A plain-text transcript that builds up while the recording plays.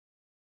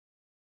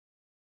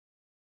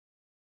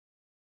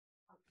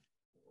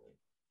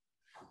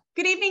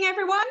Good evening,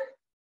 everyone.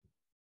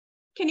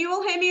 Can you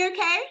all hear me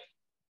okay?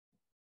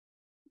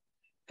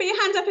 Put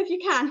your hand up if you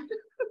can.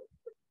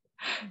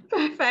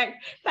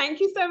 Perfect.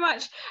 Thank you so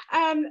much.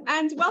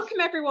 And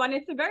welcome, everyone.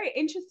 It's a very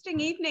interesting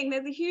evening.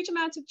 There's a huge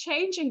amount of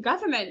change in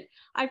government.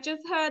 I've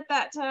just heard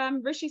that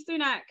Rishi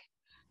Sunak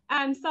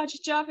and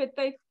Sajid Javid,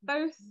 they've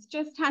both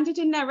just handed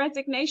in their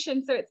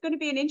resignation. So it's going to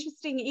be an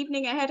interesting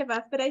evening ahead of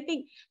us. But I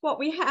think what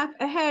we have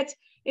ahead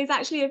is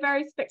actually a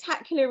very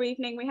spectacular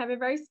evening. We have a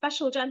very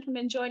special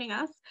gentleman joining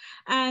us.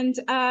 And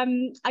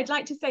I'd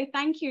like to say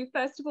thank you,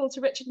 first of all,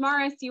 to Richard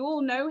Morris. You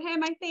all know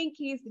him, I think.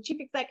 He's the Chief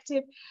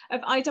Executive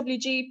of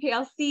IWG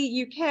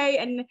PLC UK.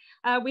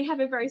 And we have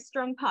a very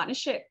strong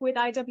partnership with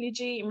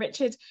IWG. And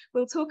Richard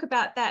will talk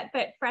about that.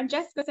 But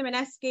Francesco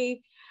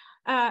Simoneschi,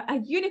 a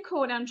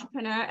unicorn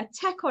entrepreneur, a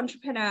tech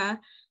entrepreneur.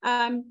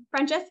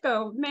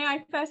 Francesco, may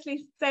I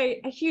firstly say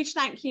a huge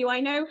thank you. I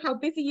know how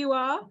busy you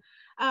are.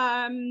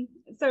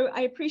 So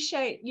I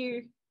appreciate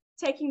you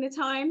taking the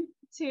time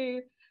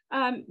to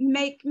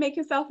make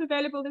yourself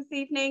available this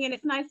evening. And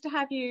it's nice to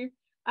have you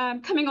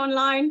coming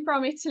online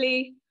from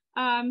Italy.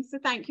 So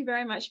thank you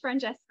very much,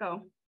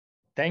 Francesco.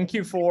 Thank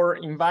you for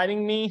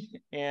inviting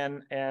me,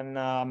 and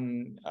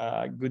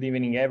good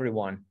evening,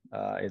 everyone.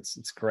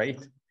 It's great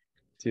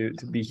to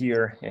be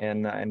here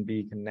and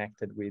be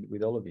connected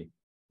with all of you.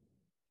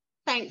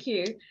 Thank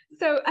you.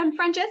 So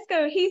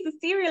Francesco, he's a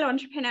serial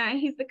entrepreneur.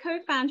 He's the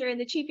co-founder and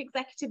the chief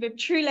executive of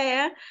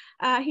TrueLayer.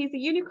 He's a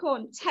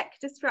unicorn tech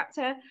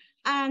disruptor,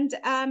 and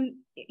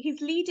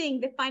he's leading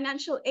the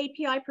financial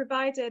API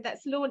provider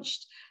that's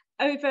launched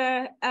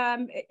over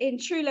in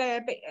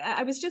TrueLayer. But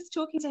I was just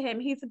talking to him.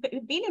 He's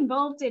been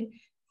involved in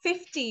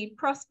 50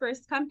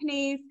 prosperous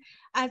companies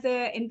as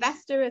an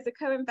investor, as a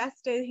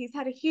co-investor. He's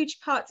had a huge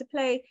part to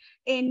play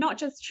in not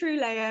just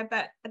TrueLayer,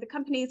 but the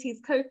companies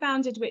he's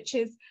co-founded, which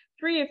is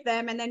 3 of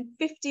them, and then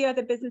 50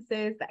 other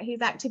businesses that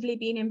he's actively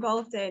been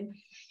involved in.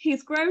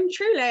 He's grown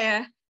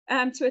TrueLayer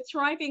to a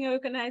thriving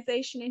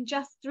organization in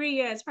just 3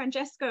 years.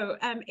 Francesco,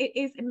 it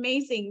is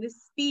amazing the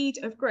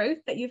speed of growth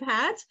that you've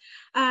had.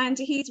 And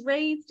he's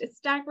raised a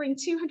staggering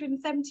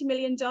 $270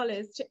 million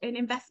in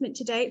investment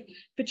to date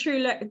for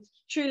TrueLayer.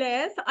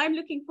 So I'm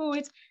looking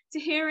forward to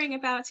hearing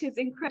about his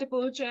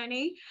incredible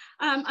journey.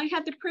 I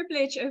had the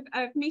privilege of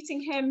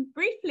meeting him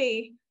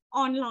briefly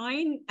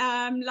online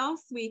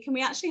last week, and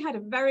we actually had a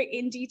very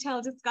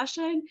in-detail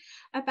discussion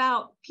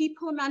about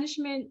people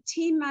management,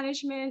 team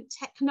management,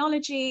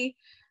 technology,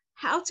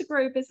 how to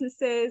grow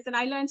businesses, and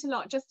I learned a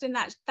lot just in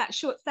that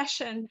short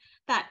session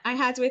that I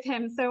had with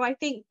him. So I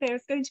think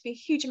there's going to be a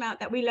huge amount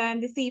that we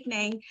learn this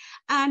evening.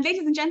 And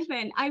ladies and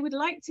gentlemen, I would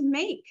like to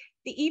make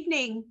the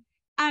evening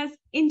as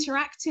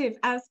interactive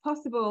as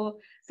possible.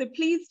 So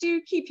please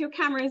do keep your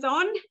cameras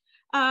on.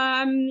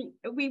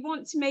 We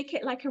want to make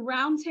it like a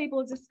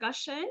roundtable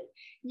discussion.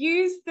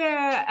 Use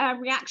the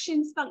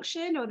reactions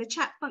function or the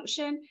chat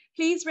function.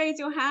 Please raise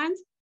your hand.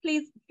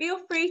 Please feel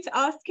free to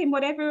ask him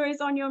whatever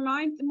is on your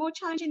mind. The more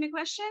challenging the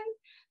question,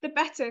 the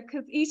better,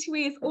 because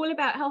E2E is all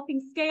about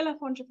helping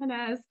scale-up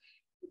entrepreneurs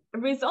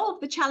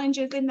resolve the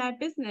challenges in their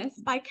business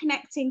by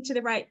connecting to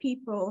the right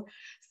people.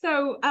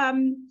 So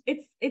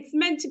it's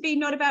meant to be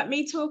not about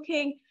me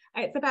talking.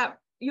 It's about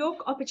your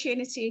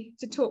opportunity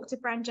to talk to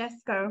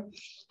Francesco.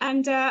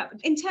 And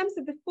in terms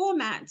of the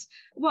format,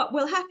 what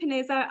will happen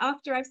is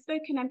after I've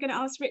spoken, I'm going to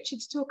ask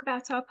Richard to talk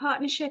about our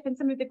partnership and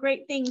some of the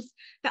great things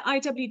that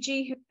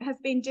IWG has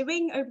been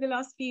doing over the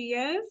last few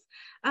years.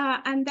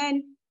 And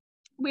then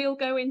we'll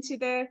go into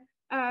the,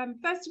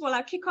 first of all,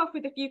 I'll kick off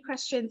with a few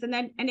questions and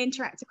then an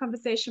interactive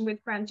conversation with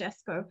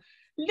Francesco.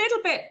 Little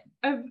bit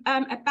of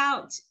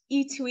about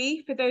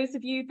E2E for those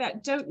of you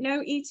that don't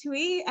know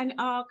E2E and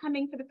are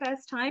coming for the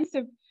first time.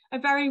 So a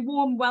very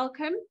warm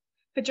welcome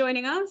for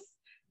joining us.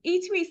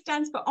 E2E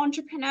stands for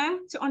Entrepreneur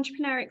to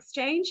Entrepreneur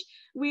Exchange.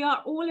 We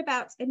are all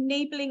about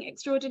enabling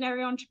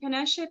extraordinary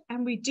entrepreneurship,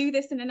 and we do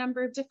this in a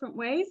number of different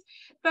ways.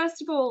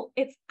 First of all,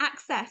 it's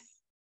access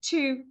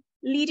to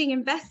leading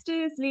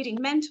investors, leading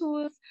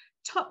mentors,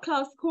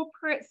 top-class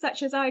corporates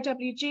such as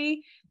IWG,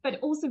 but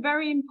also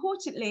very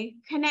importantly,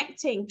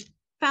 connecting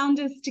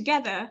founders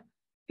together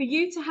for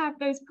you to have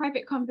those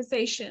private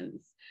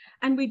conversations.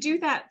 And we do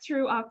that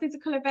through our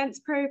physical events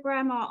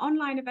program, our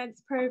online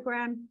events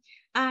program,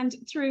 and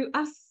through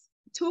us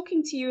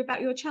talking to you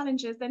about your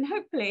challenges and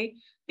hopefully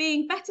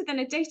being better than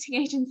a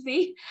dating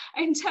agency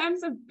in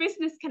terms of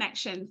business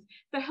connections,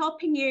 so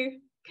helping you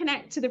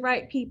connect to the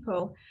right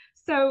people.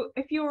 So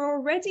if you're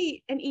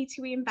already an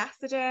E2E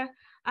ambassador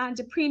and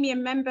a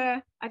premium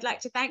member, I'd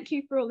like to thank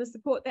you for all the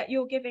support that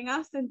you're giving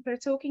us and for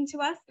talking to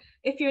us.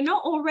 If you're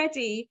not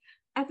already,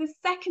 as a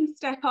second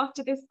step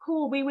after this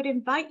call, we would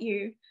invite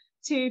you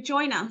to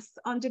join us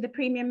under the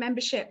premium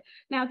membership.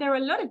 Now, there are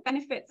a lot of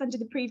benefits under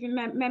the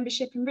premium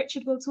membership, and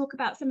Richard will talk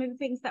about some of the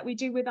things that we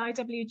do with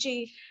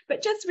IWG.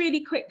 But just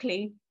really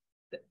quickly,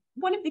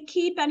 one of the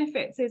key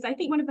benefits is, I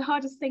think one of the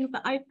hardest things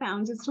that I've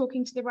found is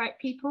talking to the right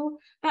people.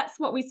 That's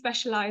what we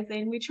specialize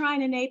in. We try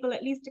and enable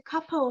at least a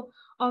couple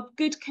of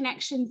good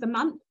connections a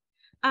month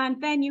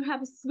And then you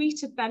have a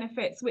suite of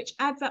benefits, which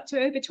adds up to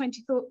over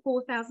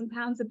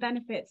 £24,000 of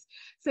benefits.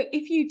 So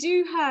if you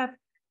do have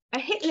a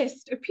hit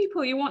list of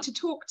people you want to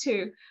talk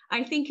to,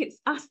 I think it's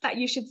us that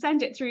you should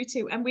send it through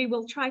to, and we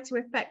will try to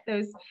effect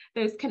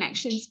those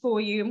connections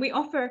for you. And we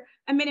offer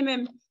a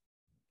minimum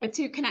of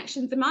 2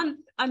 connections a month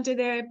under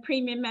the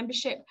premium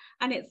membership,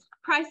 and it's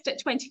priced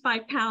at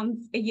 £25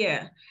 a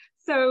year.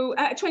 So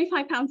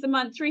 £25 a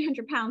month,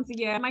 £300 a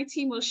year. My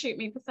team will shoot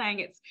me for saying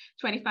it's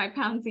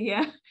 £25 a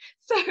year.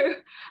 So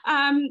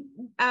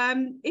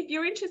if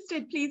you're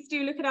interested, please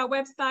do look at our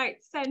website,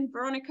 send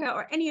Veronica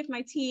or any of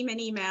my team an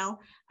email,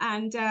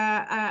 and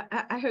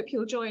I hope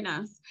you'll join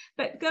us.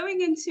 But going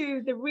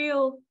into the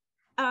real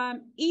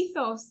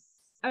ethos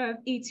of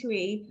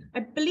E2E,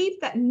 I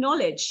believe that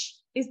knowledge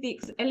is the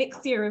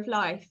elixir of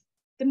life.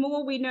 The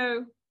more we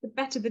know, the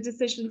better the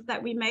decisions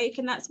that we make.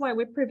 And that's why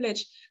we're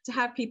privileged to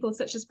have people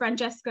such as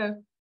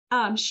Francesco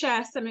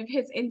share some of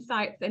his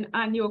insights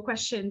and your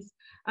questions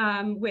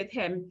with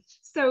him.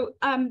 So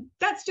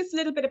that's just a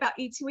little bit about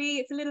E2E.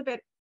 It's a little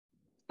bit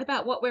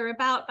about what we're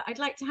about, but I'd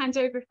like to hand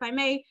over, if I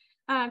may,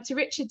 to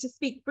Richard to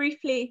speak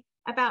briefly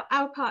about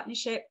our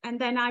partnership, and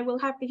then I will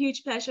have the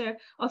huge pleasure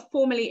of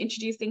formally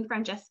introducing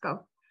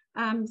Francesco.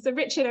 So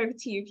Richard, over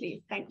to you,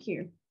 please. Thank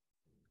you.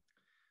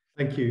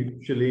 Thank you,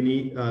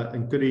 Shalini,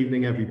 and good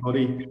evening,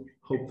 everybody.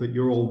 Hope that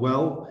you're all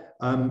well.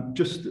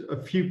 Just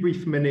a few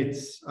brief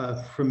minutes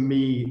from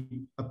me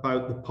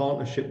about the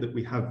partnership that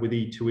we have with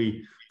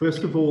E2E.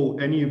 First of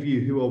all, any of you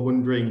who are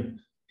wondering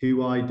who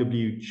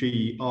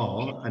IWG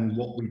are and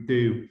what we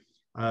do,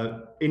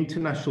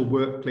 International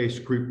Workplace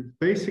Group,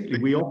 basically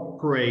we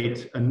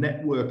operate a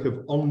network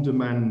of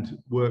on-demand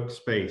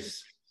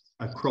workspace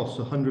across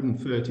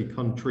 130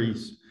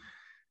 countries,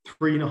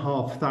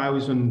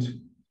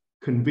 3,500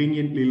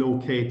 conveniently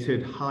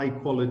located,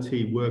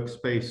 high-quality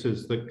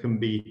workspaces that can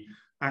be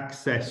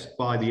accessed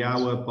by the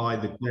hour, by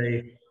the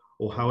day,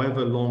 or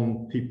however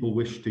long people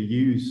wish to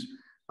use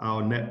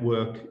our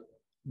network.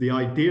 The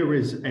idea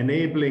is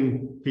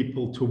enabling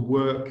people to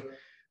work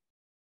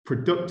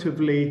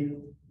productively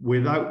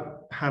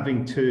without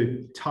having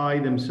to tie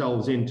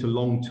themselves into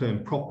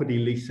long-term property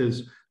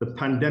leases. The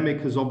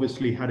pandemic has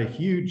obviously had a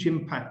huge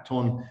impact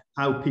on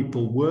how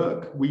people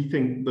work. We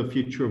think the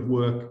future of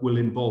work will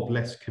involve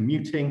less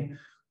commuting,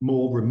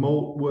 more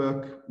remote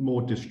work,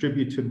 more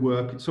distributed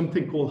work. It's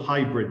something called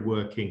hybrid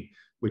working,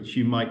 which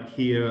you might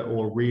hear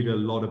or read a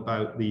lot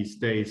about these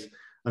days.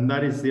 And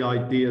that is the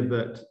idea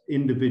that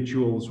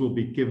individuals will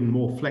be given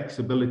more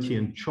flexibility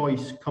and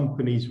choice.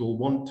 Companies will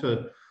want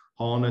to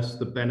harness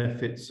the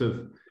benefits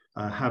of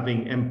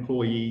having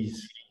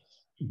employees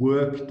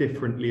work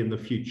differently in the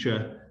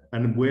future.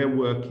 And we're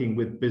working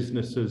with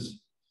businesses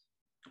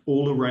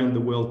all around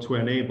the world to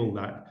enable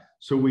that.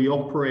 So we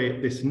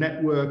operate this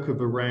network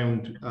of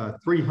around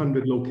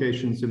 300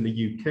 locations in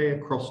the UK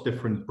across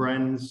different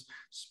brands,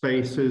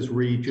 Spaces,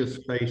 Regis,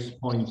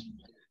 SpacePoint,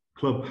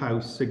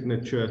 Clubhouse,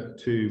 Signature,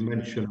 to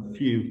mention a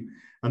few.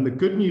 And the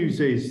good news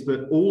is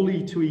that all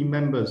E2E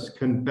members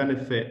can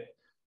benefit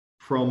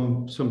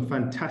from some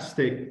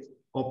fantastic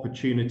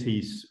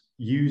opportunities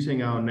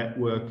using our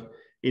network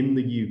in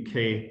the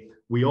UK.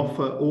 We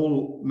offer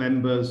all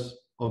members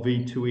of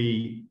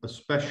E2E a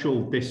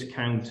special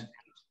discount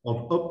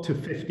of up to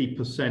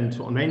 50%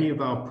 on any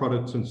of our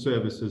products and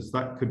services.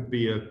 That could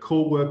be a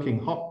co-working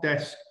hot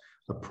desk,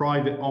 a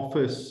private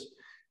office,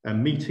 a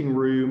meeting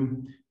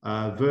room,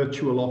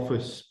 virtual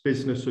office,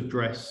 business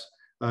address,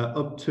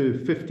 up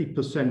to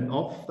 50%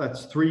 off.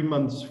 That's 3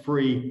 months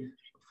free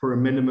for a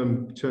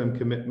minimum term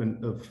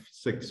commitment of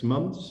 6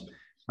 months.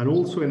 And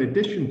also in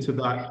addition to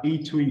that,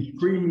 E2E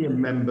premium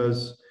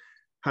members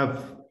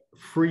have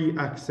free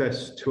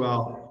access to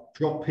our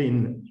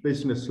drop-in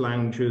business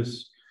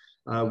lounges,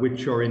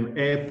 which are in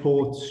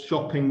airports,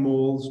 shopping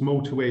malls,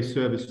 motorway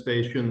service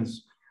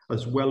stations,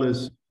 as well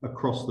as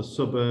across the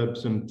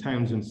suburbs and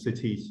towns and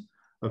cities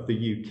of the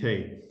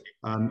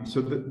UK.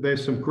 So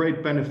there's some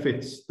great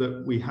benefits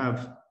that we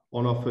have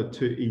on offer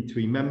to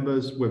E2E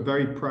members. We're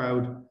very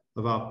proud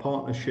of our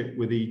partnership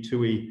with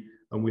E2E,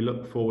 and we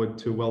look forward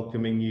to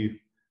welcoming you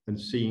and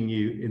seeing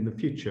you in the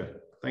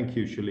future. Thank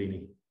you,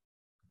 Shalini.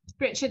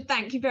 Richard,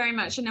 thank you very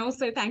much. And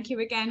also thank you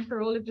again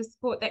for all of the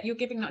support that you're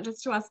giving, not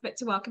just to us, but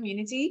to our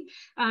community.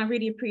 I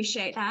really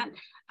appreciate that.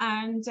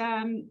 And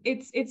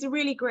it's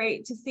really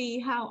great to see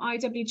how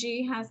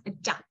IWG has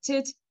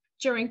adapted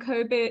during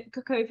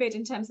COVID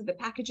in terms of the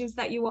packages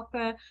that you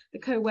offer, the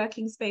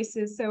co-working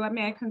spaces. So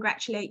may I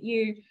congratulate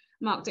you,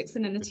 Mark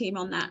Dixon, and the team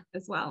on that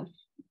as well.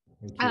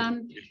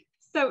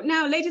 So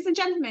now, ladies and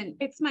gentlemen,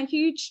 it's my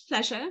huge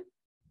pleasure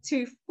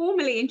to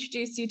formally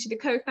introduce you to the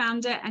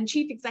co-founder and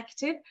chief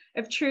executive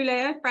of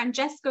TrueLayer,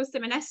 Francesco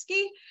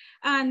Simoneschi,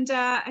 and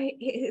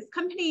his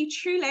company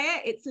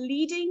TrueLayer. It's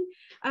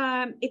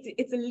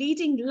a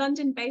leading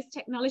London-based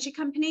technology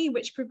company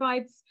which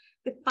provides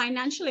the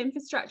financial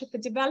infrastructure for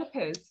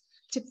developers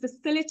to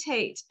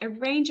facilitate a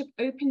range of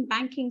open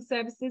banking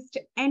services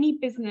to any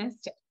business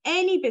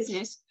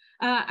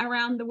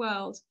around the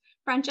world.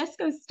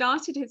 Francesco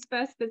started his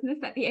first business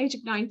at the age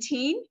of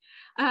 19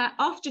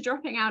 after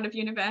dropping out of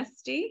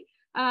university.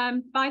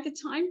 By the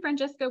time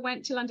Francesco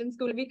went to London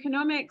School of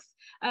Economics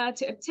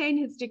to obtain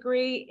his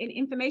degree in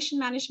information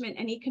management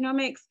and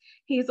economics,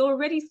 he has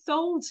already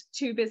sold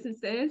 2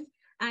 businesses,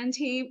 and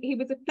he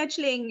was a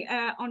fledgling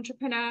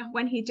entrepreneur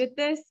when he did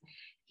this.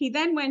 He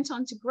then went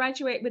on to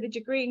graduate with a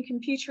degree in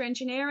computer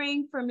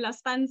engineering from La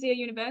Spezia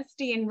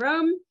University in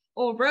Rome,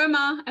 or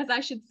Roma, as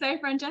I should say,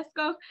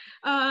 Francesco.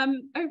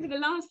 Over the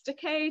last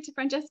decade,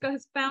 Francesco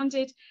has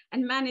founded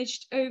and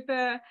managed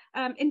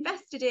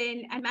invested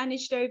in and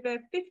managed over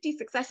 50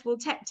 successful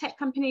tech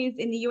companies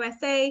in the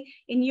USA,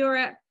 in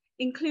Europe,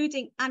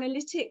 including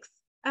analytics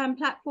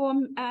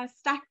platform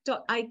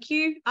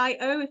Stack.IQ,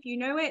 if you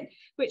know it,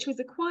 which was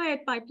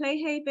acquired by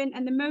Playhaven,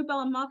 and the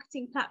mobile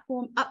marketing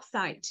platform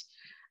Upsite.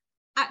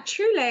 At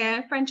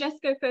TrueLayer,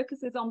 Francesco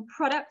focuses on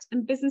product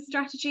and business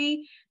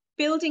strategy,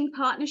 building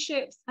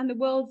partnerships and with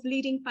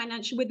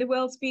the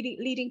world's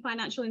leading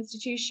financial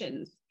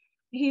institutions.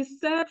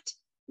 He's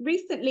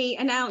recently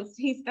announced,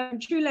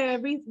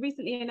 TrueLayer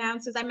recently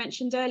announced, as I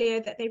mentioned earlier,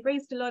 that they've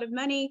raised a lot of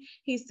money.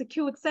 He's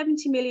secured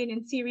 70 million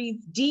in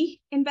Series D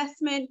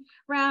investment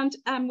round,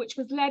 which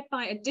was led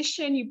by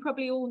Addition. You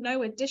probably all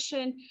know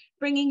Addition,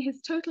 bringing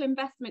his total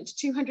investment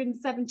to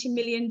 $270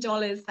 million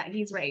that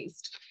he's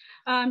raised.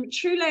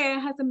 TrueLayer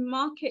has a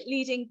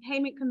market-leading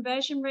payment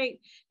conversion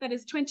rate that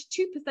is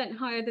 22%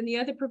 higher than the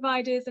other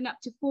providers and up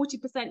to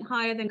 40%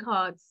 higher than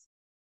cards.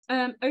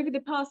 Over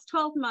the past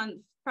 12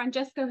 months,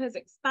 Francesco has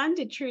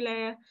expanded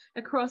TrueLayer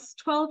across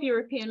 12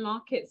 European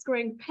markets,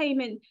 growing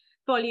payment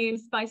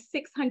volumes by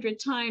 600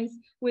 times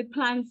with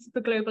plans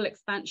for global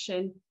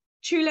expansion.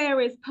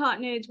 TrueLayer is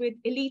partnered with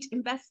elite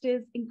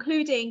investors,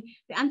 including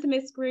the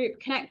Anthemis Group,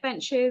 Connect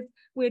Ventures,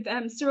 with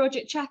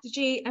Surojit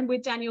Chatterjee, and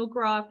with Daniel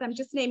Graf. I'm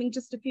just naming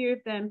just a few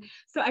of them.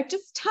 So I've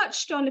just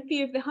touched on a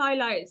few of the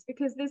highlights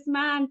because this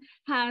man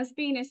has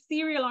been a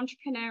serial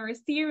entrepreneur, a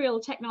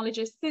serial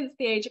technologist since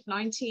the age of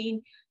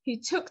 19. He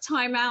took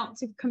time out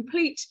to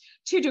complete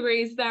 2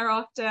 degrees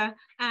thereafter.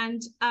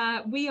 And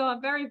we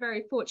are very,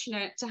 very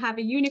fortunate to have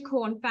a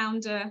unicorn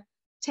founder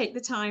take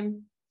the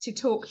time to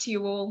talk to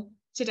you all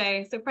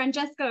today. So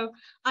Francesco,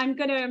 I'm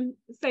going to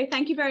say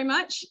thank you very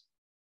much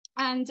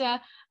and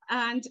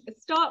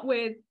start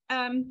with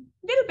a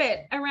little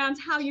bit around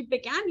how you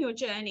began your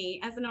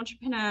journey as an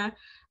entrepreneur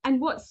and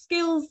what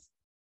skills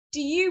do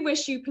you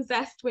wish you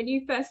possessed when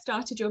you first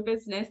started your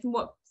business, and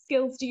what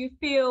skills do you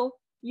feel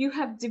you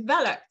have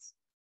developed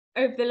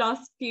over the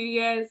last few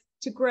years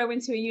to grow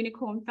into a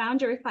unicorn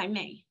founder, if I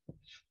may?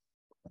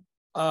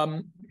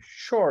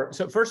 Sure.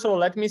 So first of all,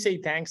 let me say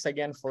thanks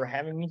again for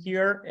having me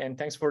here, and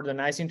thanks for the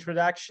nice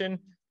introduction.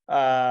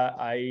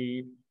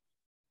 I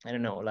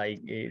don't know,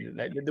 like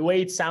the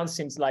way it sounds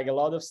seems like a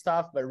lot of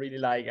stuff, but really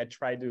like I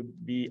try to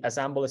be as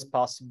humble as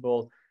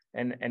possible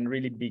and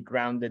really be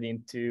grounded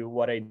into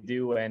what I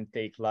do and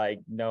take like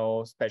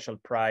no special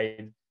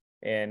pride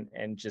and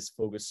just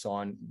focus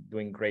on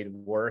doing great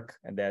work.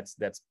 And that's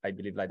I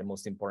believe like the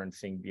most important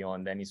thing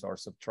beyond any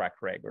source of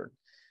track record.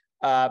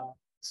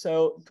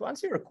 So to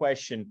answer your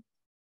question,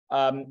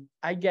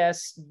 I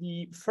guess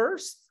the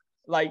first,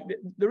 like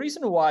the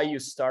reason why you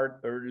start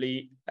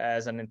early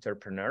as an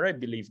entrepreneur, I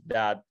believe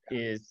that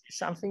is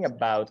something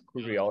about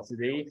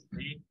curiosity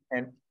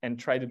and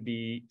try to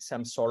be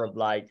some sort of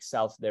like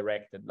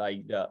self-directed,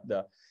 like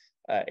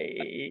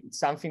it's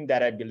something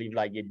that I believe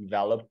like it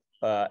developed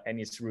and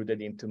it's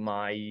rooted into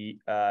my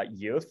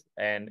youth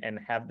and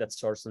have that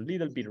sort of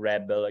little bit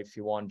rebel, if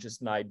you want,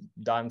 just like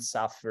don't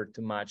suffer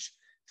too much,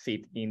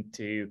 fit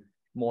into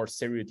more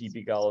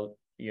stereotypical,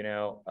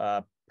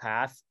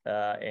 path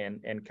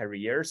and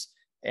careers,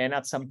 and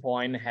at some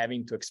point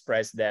having to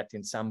express that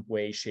in some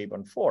way, shape,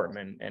 and form.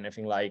 And I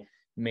think like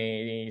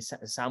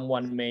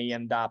someone may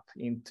end up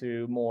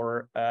into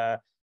more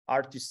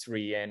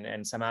artistry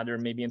and some other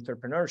maybe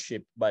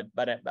entrepreneurship, but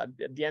at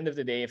the end of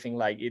the day, I think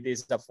like it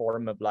is a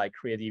form of like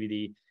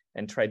creativity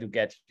and try to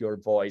get your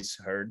voice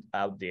heard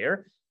out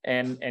there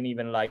and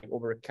even like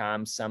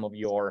overcome some of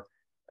your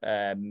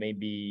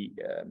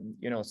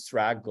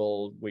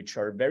struggle, which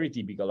are very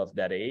typical of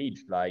that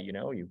age. Like,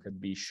 you could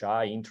be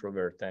shy,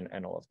 introvert,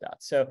 and all of that.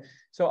 So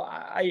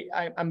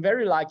I'm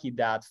very lucky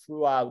that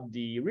throughout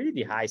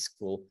the high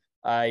school,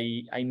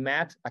 I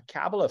met a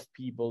couple of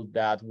people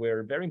that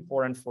were very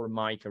important for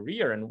my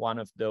career. And one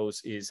of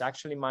those is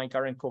actually my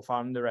current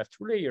co-founder at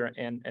TrueLayer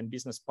and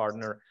business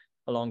partner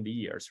along the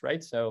years,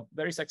 right? So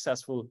very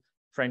successful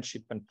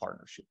friendship and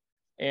partnership.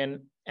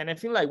 And I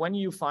feel like when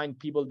you find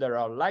people that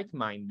are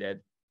like-minded,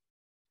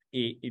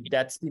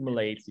 that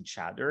stimulates each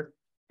other.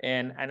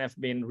 And I've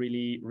been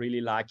really, really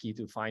lucky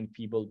to find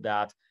people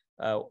that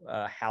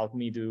helped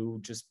me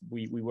to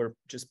we were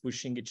just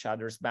pushing each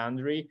other's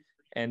boundary.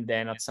 And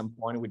then at some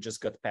point, we just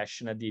got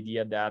passionate the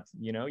idea that,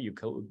 you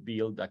could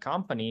build a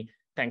company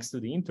thanks to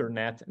the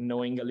internet,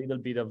 knowing a little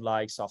bit of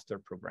like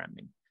software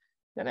programming.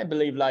 then I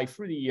believe like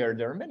through the year,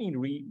 there are many,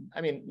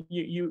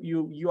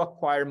 you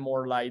acquire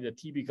more like the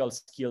typical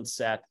skill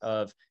set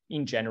of,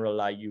 in general,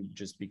 like you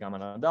just become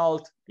an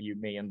adult, you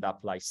may end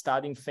up like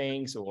studying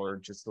things or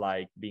just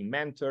like being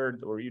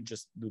mentored, or you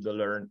just do the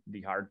learn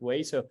the hard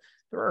way. So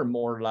there are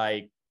more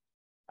like,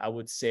 I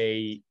would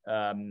say,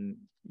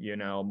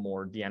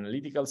 more the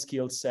analytical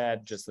skill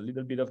set, just a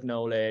little bit of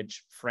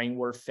knowledge,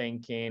 framework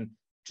thinking,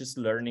 just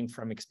learning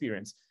from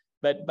experience.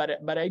 But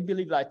I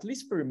believe, like, at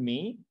least for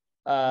me,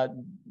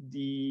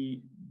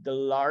 the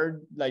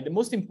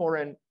most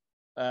important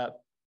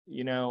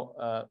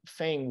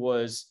thing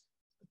was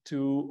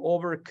to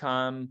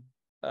overcome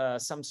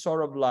some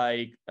sort of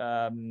like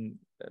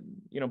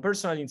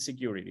personal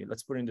insecurity.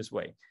 Let's put it this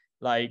way.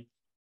 Like,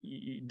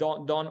 you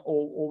don't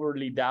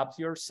overly doubt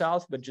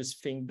yourself, but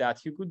just think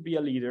that you could be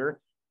a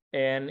leader,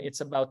 and it's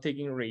about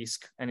taking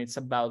risk, and it's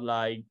about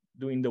like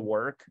doing the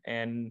work,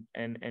 and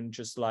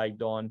just like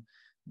don't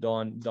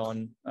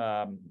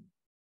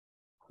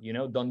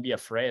be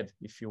afraid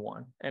if you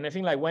want. And I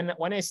think like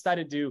when I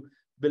started to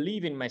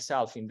believe in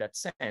myself in that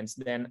sense,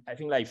 then I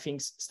think like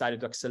things started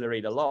to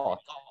accelerate a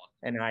lot,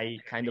 and I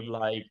kind of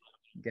like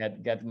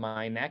get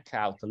my neck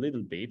out a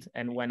little bit.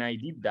 And when I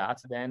did that,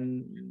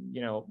 then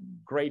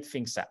great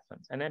things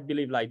happened. And I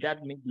believe like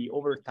that maybe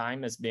over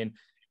time has been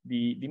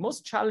the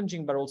most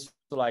challenging, but also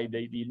like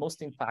the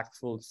most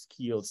impactful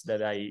skills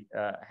that I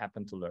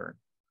happen to learn.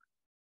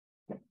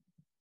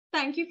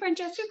 Thank you,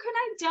 Francesco. Could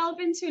I delve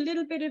into a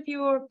little bit of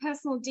your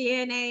personal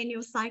DNA and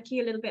your psyche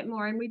a little bit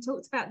more? And we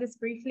talked about this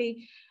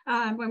briefly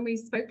when we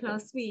spoke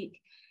last week.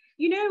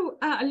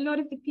 A lot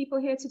of the people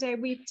here today,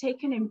 we've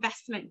taken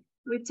investment.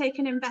 We've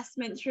taken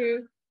investment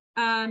through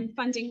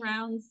funding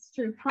rounds,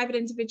 through private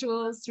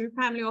individuals, through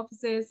family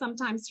offices,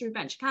 sometimes through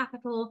venture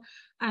capital,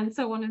 and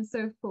so on and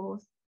so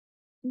forth.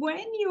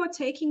 When you're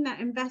taking that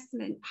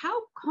investment,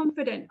 how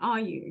confident are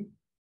you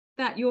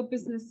that your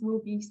business will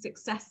be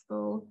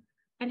successful?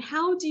 And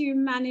how do you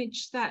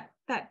manage that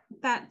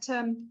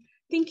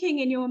thinking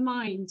in your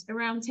mind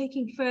around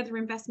taking further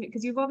investment?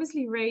 Because you've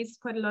obviously raised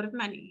quite a lot of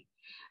money.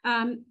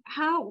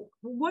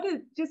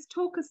 Just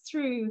talk us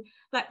through,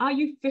 like, are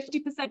you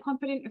 50%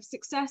 confident of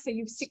success? Are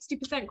you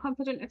 60%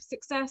 confident of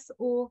success?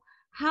 Or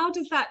how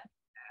does that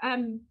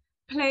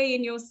play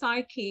in your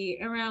psyche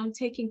around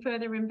taking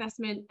further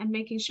investment and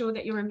making sure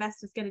that your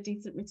investors get a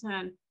decent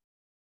return?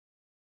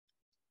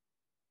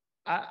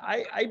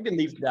 I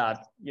believe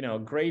that,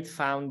 great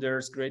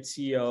founders, great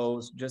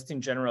CEOs, just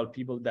in general,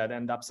 people that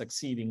end up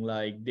succeeding,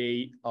 like,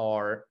 they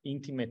are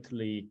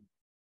intimately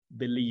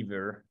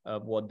believer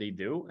of what they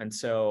do. And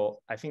so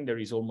I think there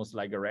is almost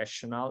like a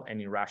rational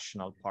and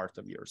irrational part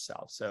of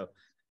yourself. So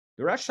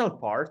the rational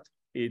part,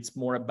 it's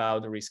more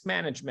about the risk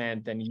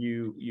management, and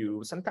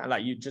you sometimes,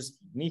 like, you just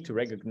need to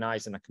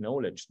recognize and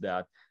acknowledge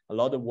that a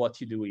lot of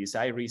what you do is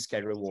high risk, high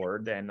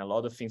reward, and a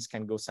lot of things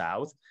can go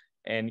south.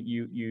 And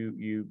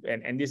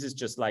and this is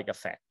just like a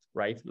fact,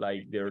 right?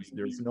 Like,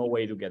 there's no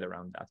way to get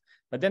around that.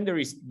 But then there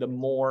is the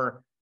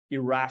more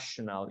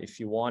irrational, if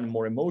you want,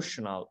 more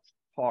emotional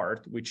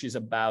part, which is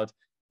about,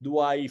 do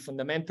I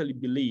fundamentally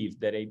believe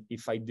that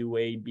if I do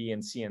A, B,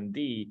 and C, and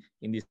D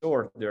in this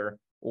order,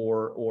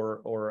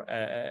 or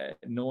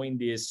knowing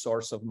this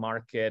source of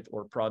market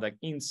or product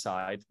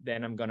insight,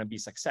 then I'm going to be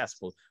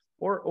successful?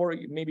 Or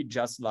maybe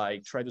just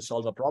like try to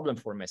solve a problem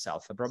for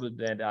myself, a problem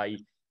that I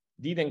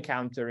did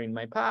encounter in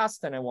my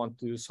past, and I want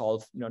to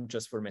solve not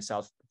just for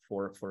myself,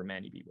 for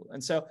many people.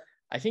 And so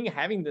I think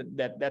having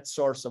that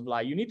source of,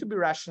 like, you need to be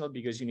rational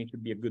because you need to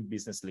be a good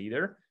business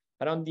leader.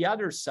 But on the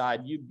other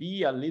side, you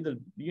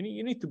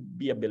need to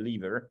be a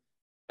believer,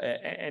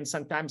 and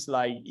sometimes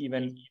like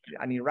even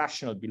an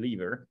irrational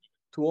believer,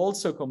 to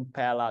also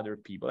compel other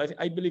people.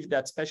 I believe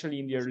that especially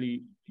in the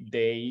early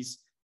days,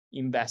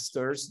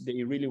 investors,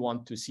 they really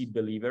want to see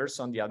believers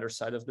on the other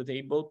side of the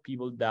table,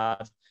 people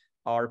that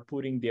are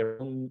putting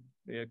their own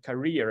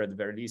career, at the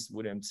very least,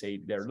 wouldn't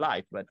say their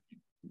life, but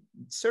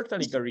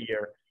certainly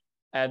career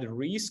at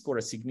risk, or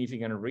a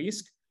significant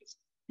risk,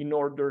 in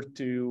order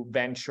to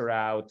venture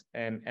out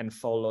and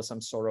follow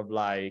some sort of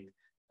like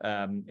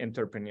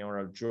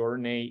entrepreneurial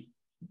journey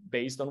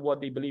based on what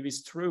they believe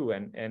is true,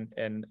 and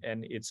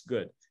it's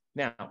good.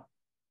 Now,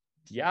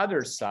 the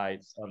other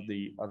side of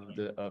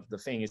the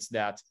thing is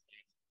that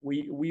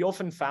we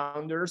often,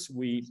 founders,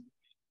 we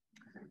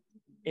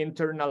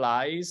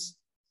internalize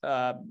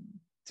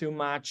too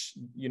much,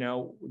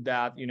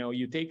 that,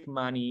 you take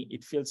money,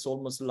 it feels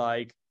almost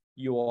like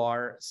you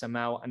are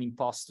somehow an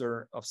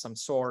imposter of some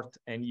sort,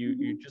 and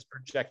you just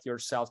project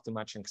yourself too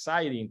much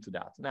anxiety into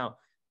that. Now,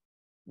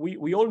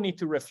 we all need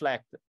to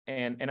reflect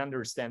and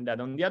understand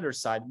that on the other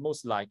side,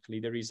 most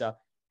likely there is a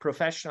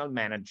professional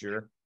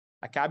manager,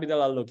 a capital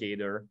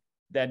allocator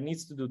that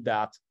needs to do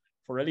that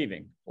for a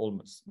living,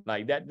 almost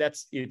like that.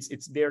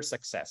 It's their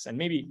success, and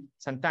maybe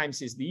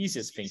sometimes it's the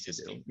easiest thing to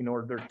do in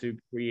order to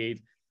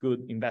create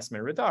good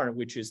investment return,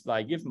 which is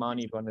like give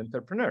money to an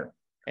entrepreneur,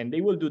 and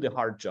they will do the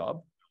hard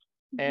job.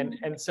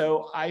 And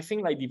so I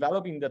think like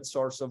developing that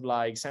source of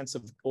like sense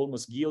of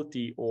almost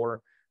guilty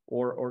or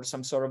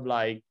some sort of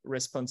like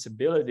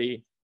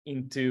responsibility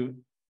into,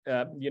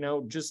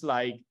 just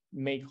like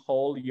make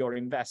whole your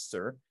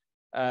investor,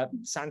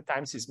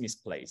 sometimes is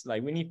misplaced.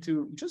 Like we need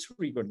to just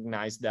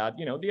recognize that,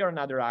 they are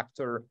another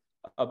actor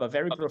of a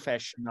very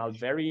professional,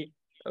 very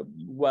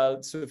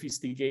well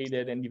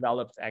sophisticated and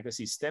developed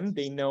ecosystem.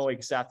 They know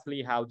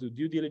exactly how to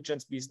due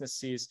diligence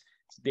businesses.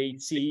 They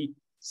see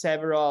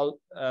several,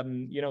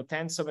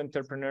 tens of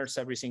entrepreneurs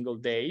every single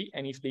day.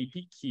 And if they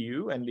pick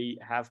you and they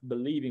have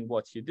belief in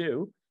what you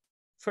do,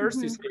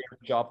 first is their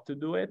job to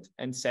do it.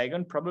 And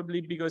second,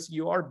 probably because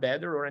you are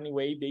better, or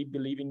anyway, they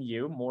believe in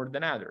you more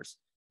than others.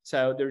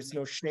 So there's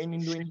no shame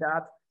in doing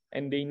that.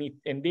 And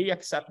they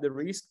accept the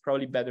risk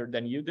probably better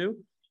than you do.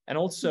 And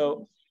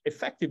also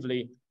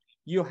effectively,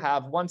 you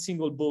have one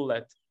single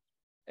bullet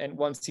and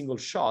one single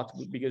shot,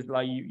 because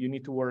like you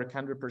need to work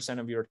 100%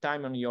 of your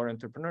time on your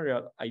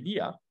entrepreneurial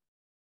idea.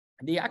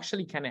 They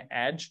actually can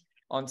hedge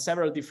on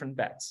several different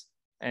bets.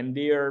 And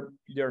their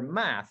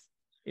math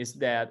is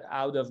that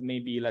out of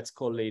maybe, let's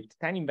call it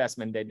 10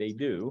 investment that they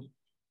do,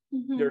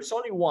 there's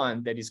only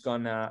one that is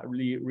gonna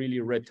really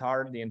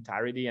retard the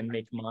entirety and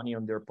make money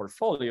on their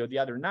portfolio. The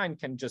other 9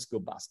 can just go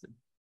busted.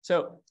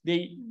 So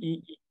they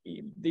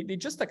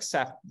just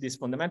accept this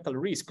fundamental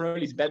risk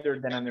probably better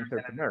than an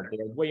entrepreneur.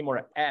 They are way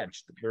more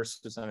edged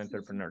versus an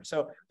entrepreneur.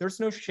 So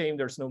there's no shame,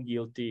 there's no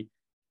guilty.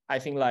 I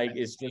think like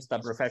it's just a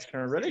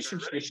professional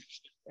relationship,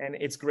 and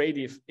it's great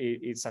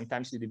if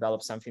sometimes you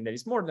develop something that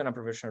is more than a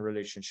professional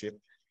relationship,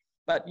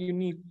 but you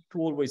need to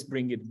always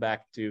bring it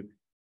back to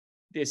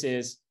this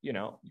is,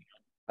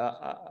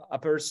 a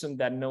person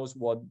that knows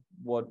what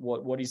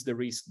is the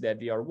risk that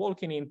they are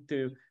walking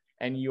into,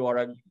 and you are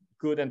a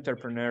good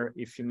entrepreneur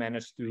if you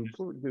manage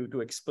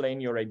to explain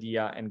your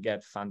idea and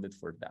get funded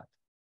for that.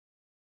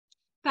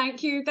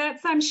 Thank you.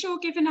 That's, I'm sure,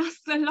 given us,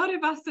 a lot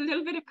of us, a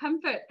little bit of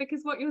comfort,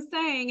 because what you're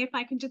saying, if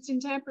I can just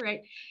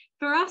interpret,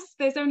 for us,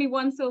 there's only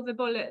one silver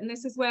bullet, and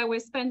this is where we're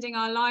spending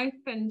our life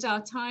and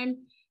our time.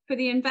 For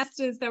the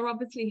investors, they're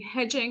obviously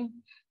hedging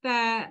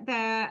their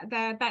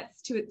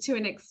bets to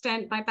an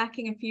extent by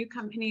backing a few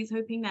companies,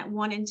 hoping that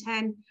 1 in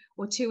 10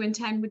 or 2 in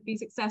 10 would be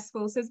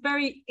successful. So it's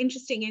very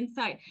interesting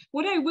insight.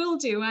 What I will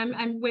do,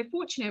 and we're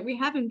fortunate, we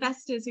have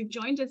investors who've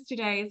joined us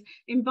today, is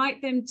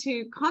invite them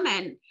to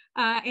comment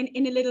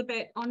in a little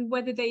bit on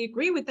whether they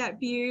agree with that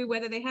view,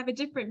 whether they have a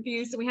different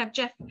view. So we have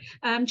Jeff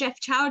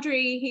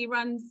Chowdhury, he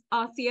runs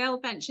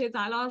RCL Ventures.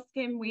 I'll ask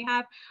him. We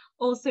have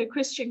also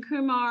Christian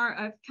Kumar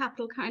of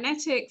Capital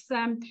Kinetics.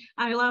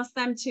 I'll ask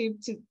them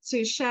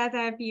to share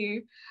their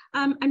view.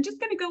 I'm just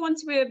going to go on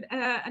to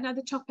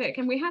another topic,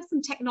 and we have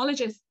some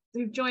technologists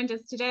who've joined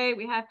us today.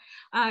 We have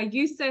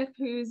Yusuf,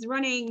 who's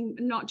running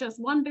not just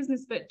one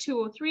business, but 2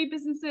 or 3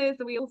 businesses.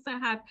 We also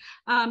have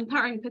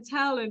Parang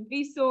Patel of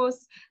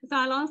Vsauce. So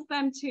I'll ask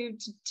them to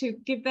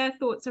give their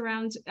thoughts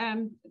around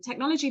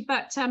technology.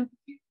 But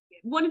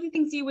one of the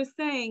things you were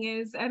saying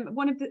is,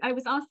 I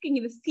was asking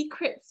you the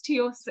secrets to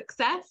your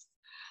success.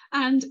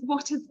 And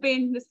what has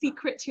been the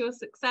secret to your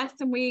success?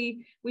 And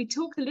we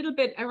talked a little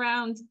bit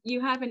around,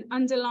 you have an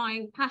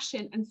underlying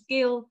passion and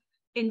skill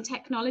in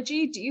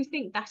technology. Do you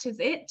think that is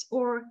it,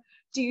 or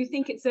do you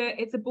think it's a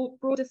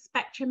broader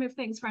spectrum of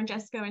things,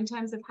 Francesco, in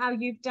terms of how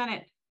you've done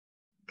it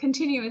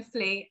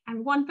continuously?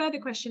 And one further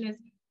question is,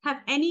 have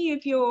any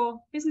of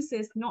your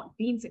businesses not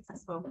been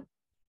successful?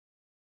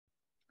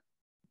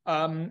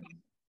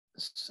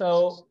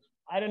 So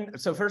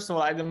first of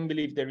all, I don't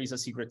believe there is a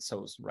secret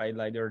sauce, right?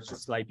 Like there's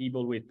just like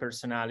people with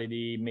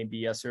personality,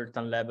 maybe a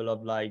certain level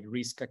of like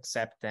risk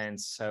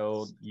acceptance.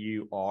 So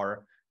you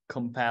are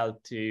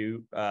compelled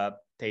to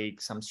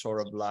take some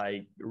sort of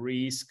like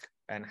risk,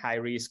 and high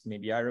risk,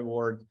 maybe high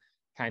reward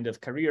kind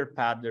of career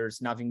path. There's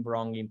nothing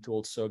wrong into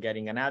also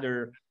getting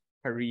another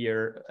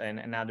career and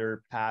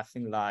another path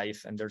in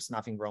life, and there's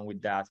nothing wrong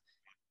with that.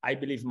 I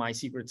believe my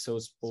secret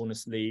sauce,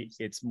 honestly,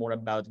 it's more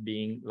about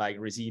being like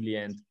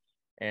resilient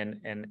and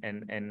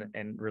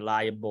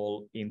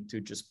reliable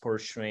into just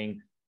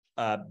pursuing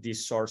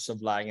these sorts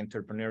of like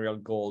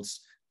entrepreneurial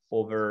goals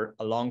over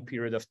a long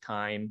period of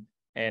time,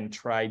 and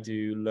try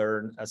to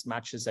learn as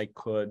much as I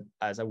could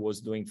as I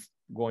was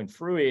going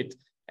through it,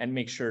 and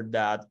make sure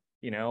that,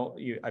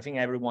 I think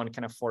everyone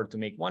can afford to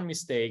make one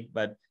mistake,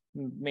 but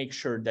make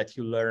sure that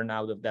you learn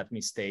out of that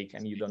mistake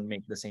and you don't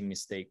make the same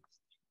mistake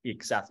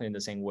exactly in the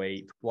same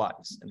way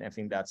twice. And I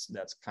think that's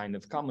kind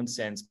of common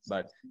sense,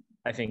 but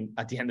I think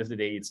at the end of the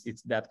day,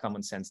 it's that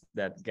common sense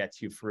that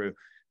gets you through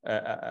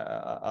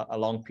a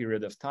long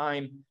period of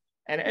time.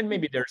 And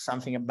maybe there's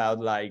something about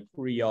like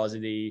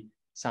curiosity,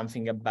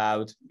 something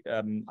about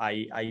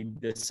I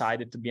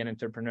decided to be an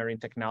entrepreneur in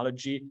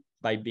technology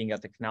by being a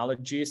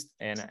technologist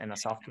and a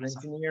software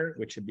engineer,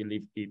 which I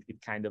believe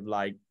it kind of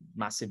like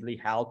massively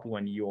helped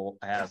when you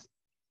have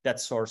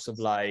that source of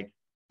like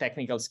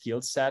technical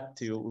skill set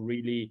to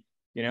really,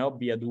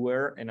 be a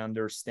doer and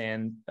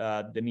understand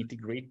the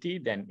nitty-gritty.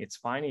 Then it's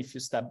fine if you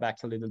step back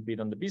a little bit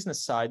on the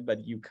business side,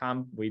 but you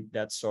come with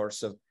that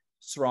source of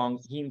strong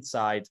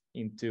insight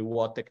into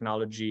what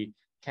technology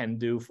can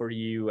do for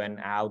you and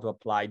how to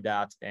apply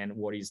that and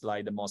what is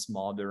like the most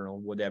modern or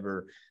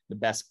whatever the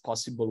best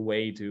possible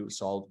way to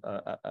solve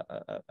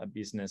a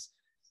business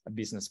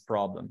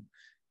problem.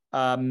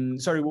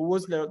 Sorry, what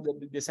was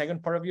the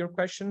second part of your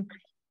question?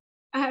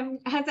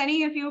 Has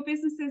any of your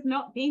businesses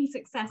not been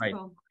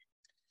successful?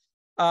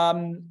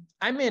 Right.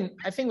 I mean,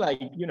 I think like,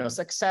 you know,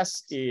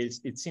 success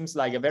it seems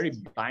like a very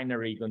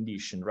binary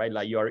condition, right?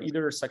 Like you are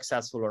either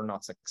successful or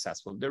not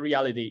successful. The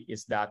reality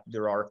is that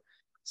there are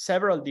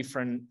several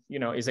different, you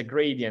know, is a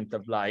gradient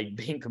of like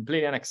being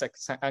completely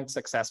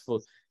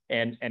unsuccessful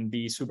and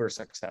be super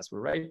successful,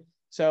 right?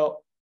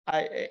 So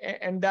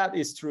and that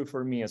is true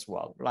for me as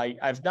well. Like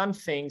I've done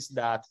things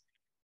that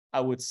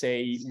I would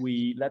say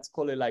let's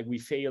call it like we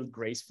failed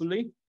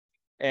gracefully.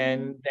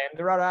 And then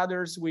there are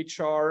others which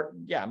are,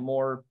 yeah,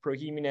 more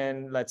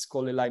prominent, let's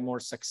call it like more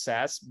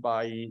success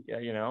by,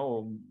 you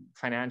know,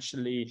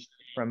 financially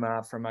from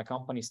a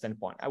company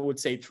standpoint. I would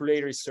say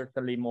TrueLayer is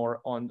certainly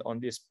more on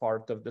this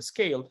part of the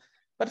scale.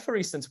 But for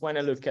instance, when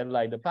I look at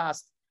like the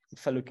past,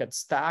 if I look at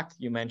Stack,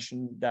 you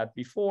mentioned that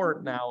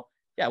before. Now,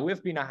 yeah,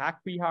 we've been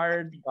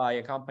hired by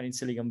a company in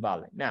Silicon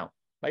Valley. Now,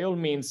 by all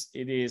means,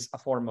 it is a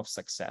form of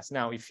success.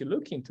 Now, if you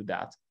look into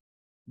that,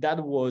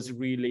 that was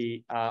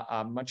really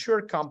a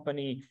mature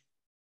company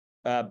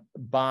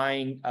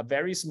buying a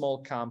very small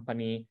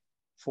company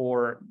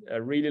for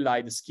really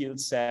like the skill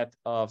set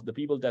of the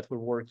people that were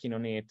working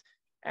on it.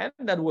 And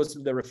that was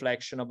the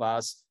reflection of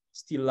us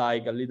still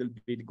like a little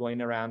bit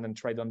going around and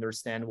try to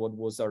understand what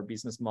was our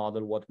business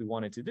model, what we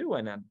wanted to do.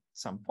 And at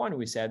some point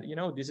we said, you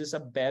know, this is a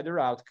better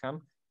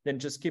outcome than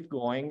just keep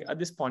going at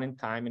this point in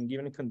time and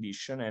given a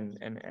condition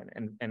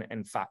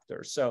and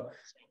factors. So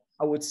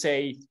I would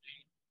say,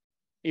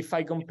 if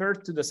I compare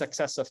to the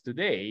success of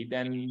today,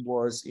 then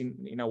was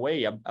in a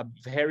way a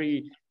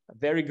very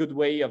good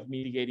way of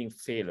mitigating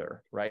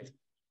failure, right?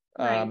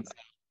 Right.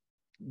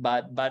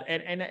 But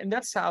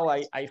that's how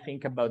I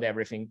think about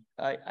everything.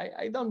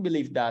 I don't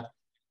believe that,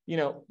 you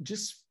know,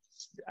 just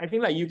I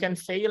think like you can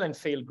fail and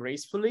fail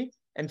gracefully,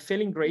 and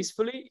failing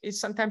gracefully is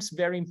sometimes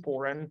very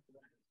important,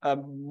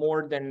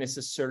 more than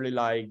necessarily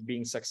like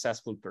being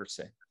successful per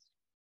se.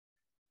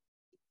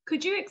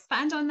 Could you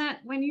expand on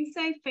that? When you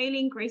say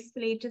failing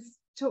gracefully, just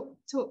talk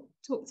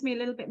to me a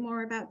little bit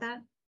more about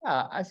that.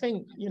 Yeah, I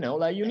think, you know,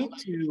 like you need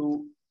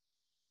to,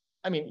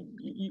 I mean,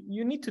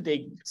 you need to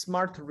take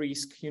smart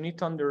risk. You need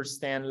to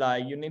understand,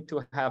 like, you need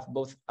to have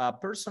both a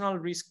personal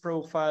risk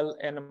profile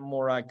and a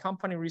more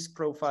company risk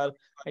profile.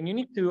 And you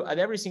need to, at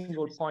every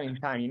single point in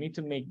time, you need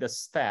to make the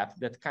step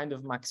that kind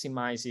of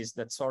maximizes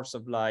that source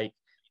of like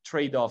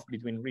trade-off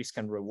between risk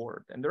and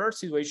reward. And there are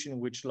situations in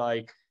which,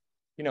 like,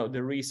 you know,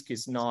 the risk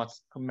is not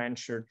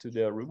commensurate to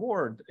the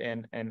reward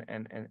and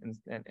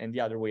the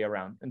other way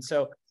around. And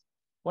so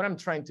what I'm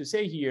trying to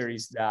say here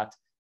is that,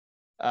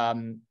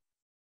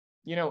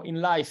 you know, in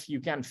life, you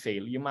can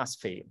fail, you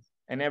must fail,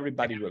 and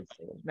everybody will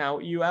fail. Now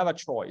you have a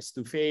choice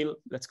to fail,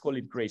 let's call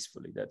it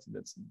gracefully.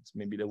 That's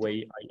maybe the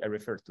way I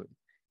refer to it,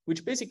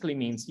 which basically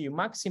means you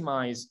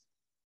maximize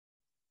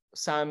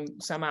some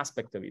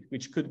aspect of it,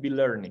 which could be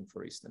learning,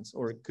 for instance,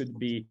 or it could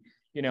be,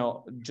 you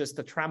know, just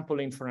a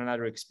trampoline for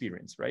another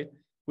experience, right?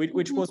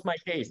 Which was my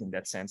case in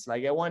that sense.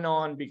 Like I went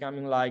on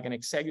becoming like an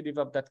executive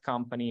of that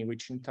company,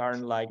 which in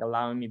turn like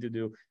allowing me to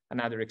do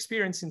another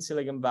experience in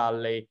Silicon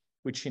Valley,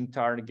 which in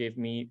turn gave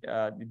me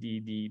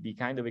the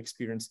kind of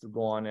experience to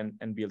go on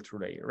and build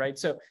TrueLayer, right?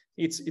 So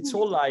it's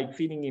all like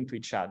feeding into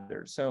each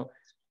other. So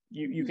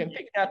you can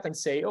take that and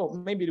say, oh,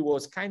 maybe it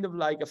was kind of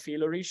like a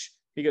failure-ish,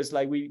 because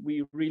like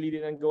we really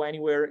didn't go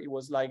anywhere. It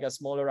was like a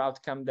smaller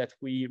outcome that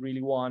we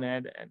really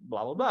wanted and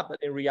blah, blah, blah.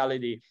 But in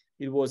reality,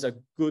 it was a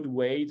good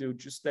way to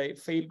just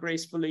fail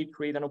gracefully,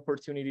 create an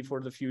opportunity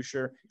for the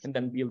future, and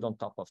then build on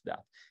top of that.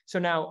 So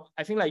now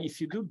I think like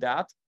if you do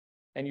that,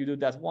 and you do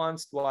that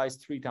once, twice,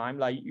 3 times,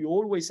 like you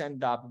always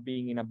end up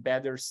being in a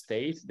better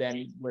state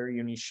than where you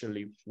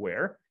initially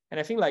were. And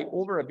I think like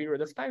over a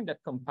period of time,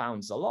 that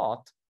compounds a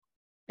lot.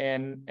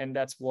 And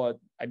that's what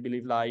I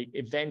believe like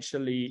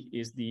eventually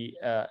is the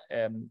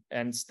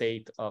end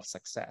state of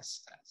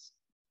success.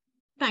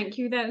 Thank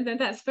you.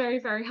 That's very,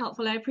 very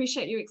helpful. I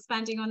appreciate you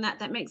expanding on that.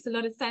 That makes a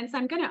lot of sense.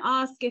 I'm going to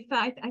ask if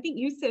I think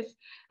Yusuf,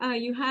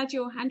 you had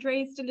your hand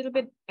raised a little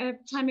bit of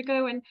time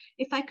ago, and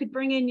if I could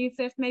bring in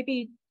Yusuf,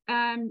 maybe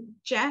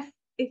Jeff,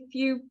 if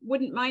you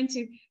wouldn't mind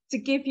to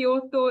give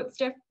your thoughts,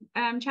 Jeff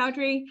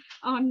Chowdhury,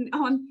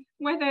 on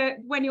whether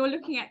when you're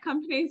looking at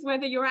companies,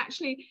 whether you're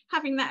actually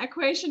having that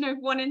equation of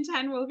 1 in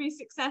 10 will be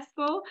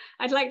successful.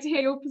 I'd like to hear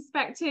your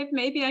perspective.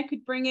 Maybe I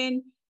could bring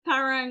in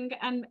Parang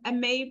and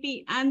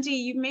maybe Andy,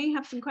 you may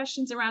have some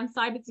questions around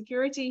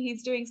cybersecurity.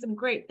 He's doing some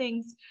great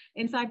things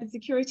in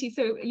cybersecurity.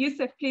 So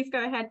Yusuf, please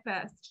go ahead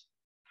first.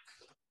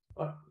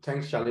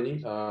 Thanks,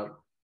 Shalini.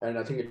 And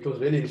I think it was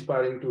really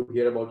inspiring to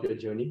hear about your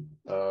journey,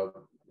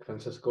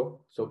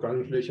 Francesco. So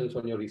congratulations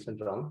on your recent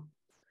round.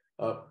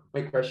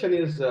 My question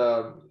is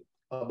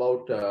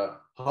about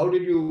how do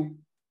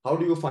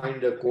you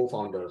find the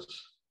co-founders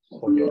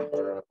for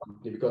your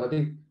company? Because I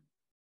think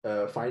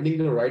finding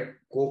the right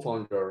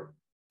co-founder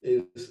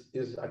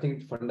is I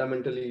think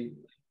fundamentally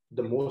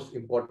the most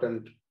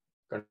important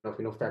kind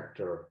of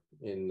factor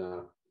in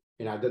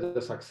either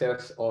the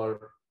success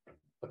or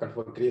a kind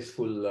of a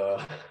graceful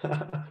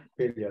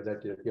failure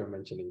that you're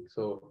mentioning.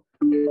 So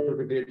it would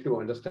be great to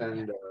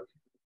understand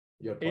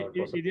your thought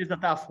process. It is a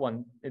tough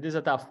one. It is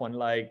a tough one.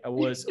 Like I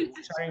was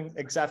sharing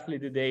exactly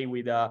today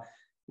with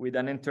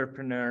an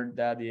entrepreneur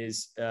that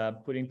is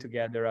putting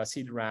together a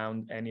seed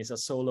round and is a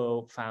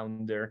solo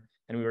founder,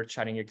 and we were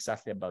chatting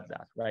exactly about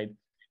that, right?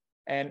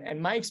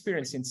 And my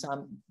experience in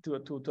to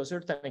a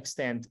certain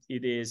extent,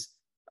 it is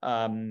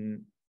I've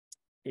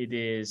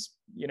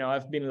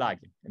been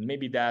lucky, and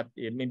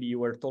maybe you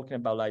were talking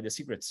about like the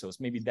secret sauce.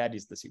 Maybe that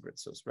is the secret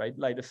sauce, right?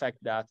 Like the fact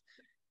that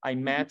I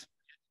met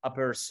a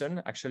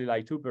person, actually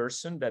like two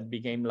person that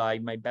became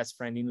like my best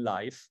friend in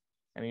life.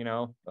 And,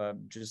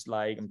 just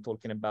like I'm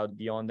talking about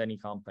beyond any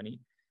company.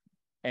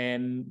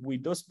 And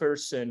with those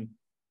person,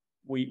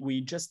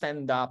 we just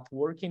end up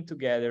working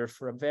together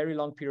for a very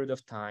long period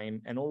of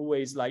time. And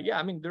always like,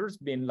 there's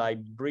been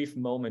like brief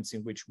moments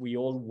in which we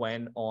all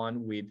went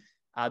on with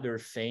other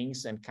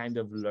things and kind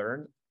of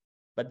learned.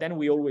 But then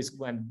we always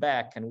went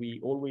back and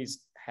we always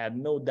had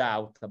no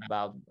doubt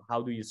about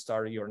how do you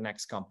start your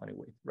next company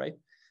with, right?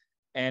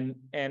 And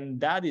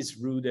that is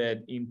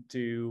rooted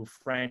into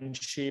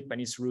friendship,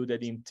 and it's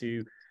rooted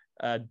into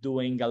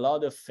doing a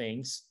lot of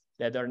things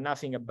that are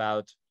nothing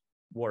about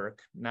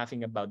work,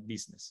 nothing about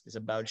business. It's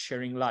about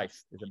sharing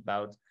life. It's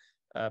about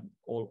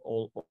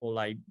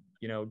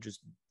just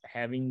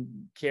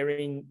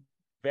caring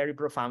very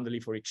profoundly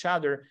for each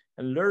other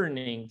and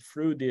learning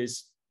through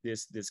this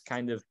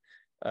kind of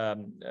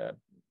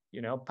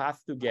path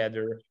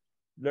together,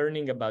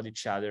 learning about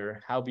each other,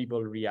 how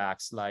people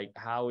react, like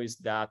how is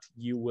that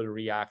you will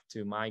react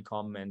to my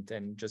comment,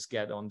 and just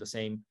get on the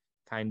same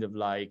kind of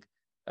like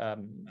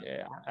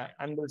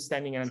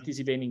understanding and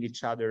anticipating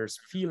each other's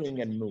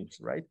feeling and moods,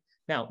 right?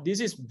 Now, this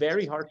is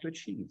very hard to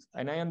achieve,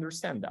 and I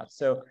understand that.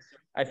 So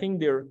I think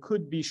there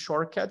could be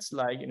shortcuts,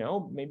 like,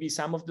 maybe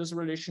some of those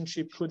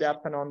relationships could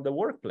happen on the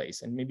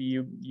workplace, and maybe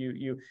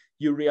you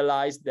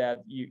realize that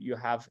you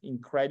have an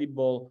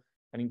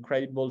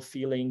incredible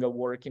feeling of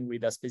working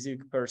with a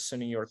specific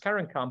person in your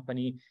current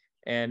company,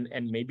 and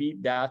maybe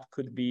that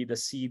could be the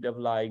seed of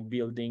like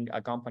building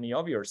a company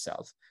of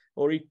yourself.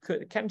 Or it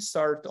can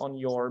start on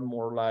your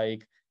more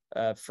like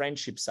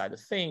friendship side of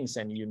things,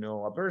 and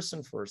a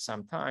person for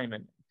some time.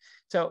 And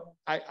so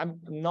I'm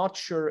not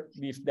sure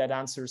if that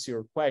answers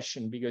your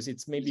question, because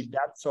it's maybe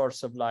that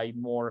source of like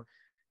more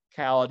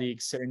chaotic,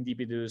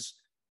 serendipitous,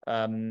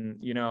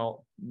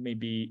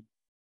 maybe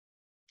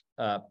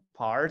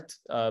part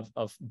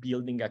of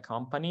building a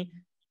company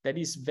that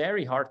is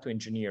very hard to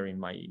engineer in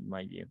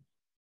my view.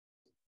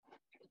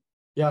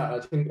 Yeah, I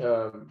think,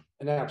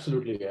 and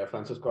absolutely,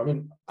 Francesco. I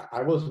mean,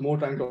 I was more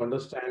trying to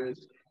understand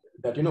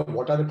that,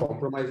 what are the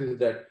compromises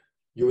that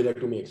you will have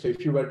to make. So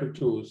if you were to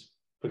choose,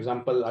 for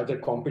example, either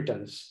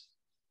competence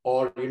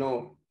or, it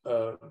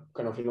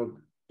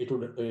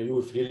would,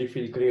 you really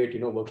feel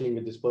great, working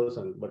with this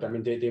person, but I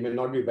mean, they may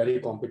not be very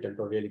competent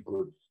or really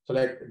good. So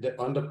like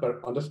on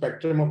the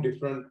spectrum of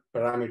different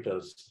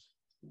parameters,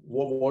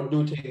 what do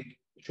you think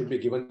should be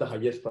given the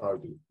highest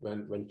priority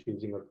when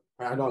choosing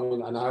I know,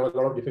 and I have a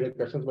lot of difficult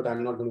questions, but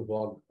I'm not going to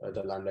bog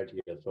the limelight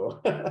here.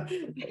 So,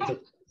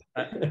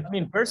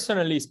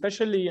 personally,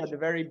 especially at the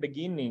very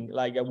beginning,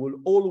 like I will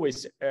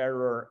always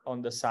err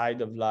on the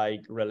side of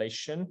like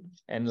relation,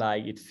 and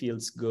like it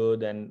feels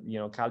good, and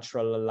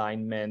cultural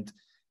alignment,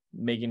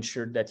 making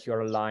sure that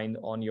you're aligned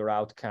on your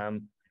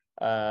outcome.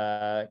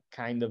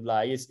 Kind of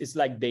like it's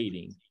like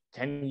dating.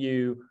 Can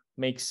you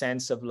make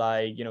sense of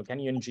like, can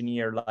you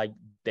engineer like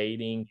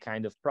dating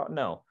kind of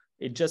no,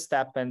 it just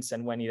happens,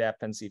 and when it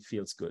happens, it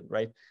feels good,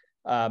 right?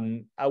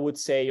 I would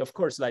say, of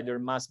course, like there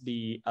must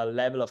be a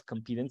level of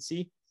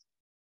competency,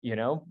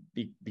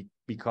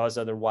 because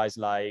otherwise,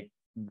 like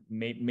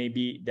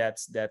maybe that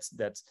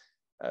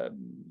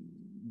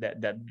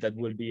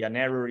will be an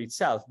error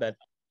itself. But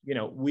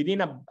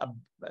within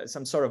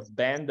some sort of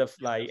band of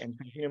like and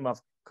continuum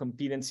of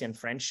competency and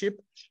friendship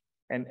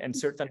and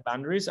certain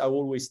boundaries, I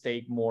always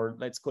take more,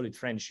 let's call it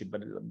friendship,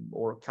 but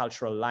or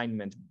cultural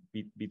alignment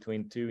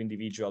between two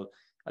individuals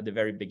at the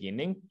very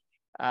beginning.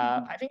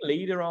 I think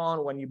later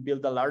on, when you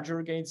build a larger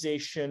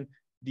organization,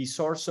 the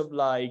source of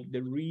like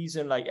the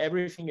reason, like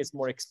everything is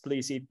more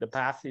explicit, the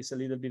path is a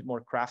little bit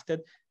more crafted.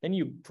 Then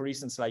you, for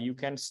instance, like you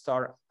can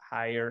start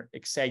hire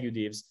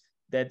executives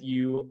that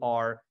you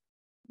are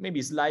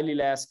maybe slightly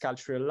less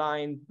culturally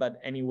aligned, but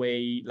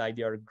anyway, like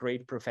they are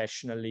great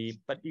professionally,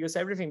 but because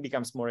everything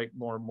becomes more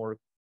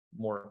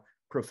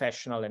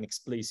professional and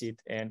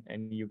explicit, and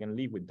you can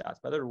live with that.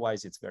 But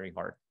otherwise, it's very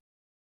hard.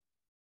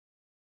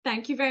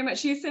 Thank you very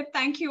much, Yusuf.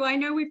 Thank you. I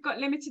know we've got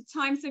limited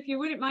time, so if you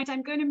wouldn't mind,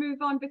 I'm going to move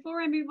on.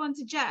 Before I move on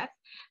to Jeff,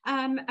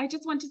 I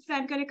just wanted to say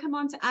I'm going to come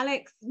on to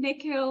Alex,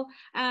 Nikhil,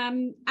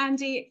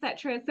 Andy,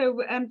 etc.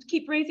 So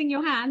keep raising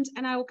your hand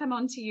and I will come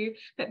on to you.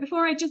 But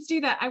before I just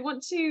do that, I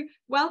want to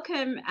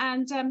welcome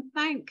and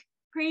thank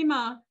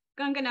Prema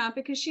Gangana,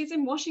 because she's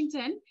in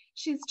Washington.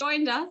 She's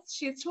joined us.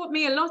 She's taught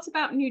me a lot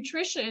about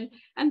nutrition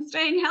and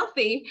staying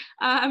healthy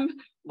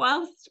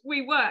whilst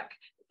we work.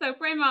 So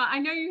Prema, I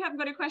know you haven't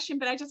got a question,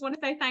 but I just want to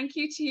say thank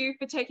you to you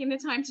for taking the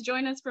time to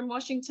join us from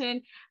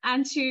Washington,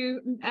 and to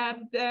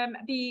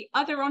the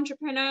other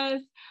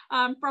entrepreneurs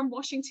from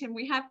Washington.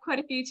 We have quite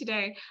a few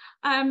today.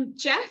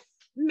 Jeff,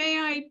 may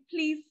I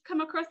please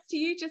come across to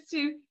you just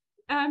to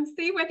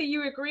see whether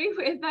you agree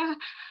with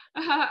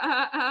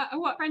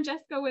what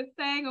Francesco was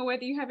saying, or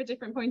whether you have a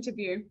different point of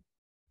view.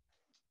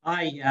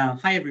 Hi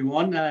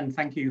everyone, and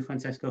thank you,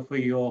 Francesco, for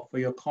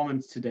your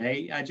comments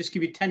today. Just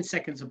give you 10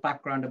 seconds of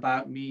background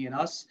about me and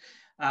us.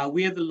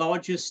 We are the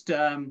largest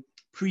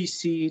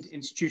pre-seed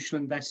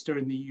institutional investor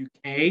in the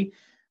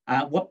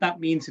UK. What that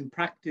means in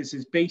practice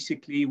is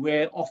basically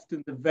we're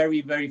often the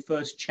very, very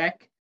first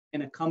check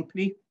in a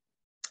company.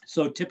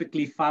 So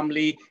typically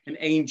family and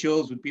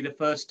angels would be the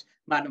first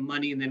amount of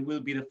money, and then we'll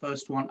be the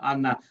first one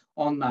on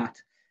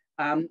that.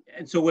 And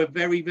so we're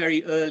very,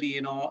 very early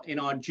in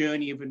our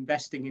journey of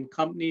investing in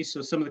companies.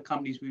 So some of the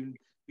companies we've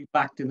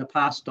backed in the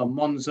past are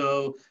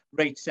Monzo,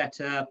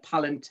 RateSetter,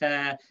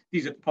 Palantir.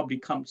 These are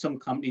probably some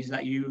companies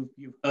that you've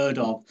heard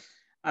of.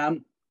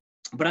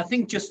 But I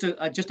think just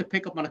to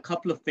pick up on a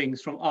couple of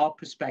things from our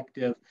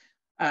perspective,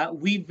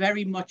 we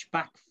very much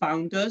back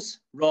founders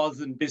rather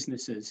than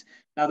businesses.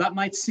 Now that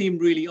might seem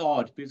really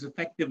odd, because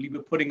effectively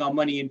we're putting our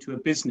money into a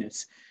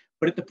business.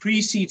 But at the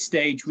pre-seed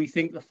stage, we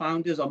think the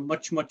founders are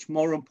much, much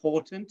more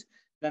important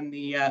than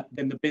the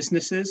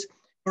businesses,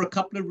 for a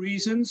couple of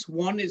reasons.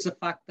 One is the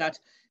fact that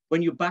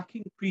when you're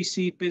backing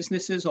pre-seed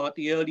businesses or at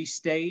the early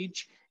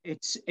stage,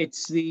 it's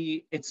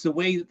the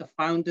way that the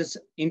founders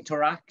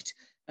interact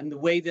and the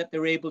way that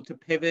they're able to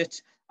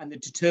pivot and the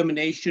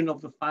determination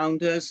of the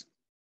founders,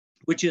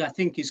 which I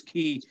think is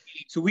key.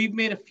 So we've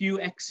made a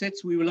few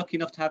exits. We were lucky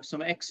enough to have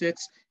some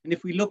exits. And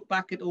if we look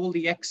back at all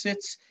the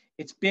exits,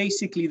 it's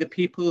basically the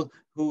people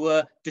who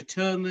are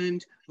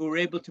determined, who are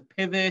able to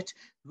pivot,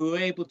 who are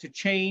able to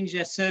change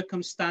their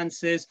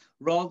circumstances,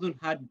 rather than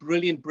had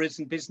brilliant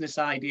business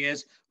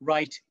ideas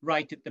right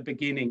at the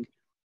beginning.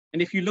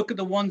 And if you look at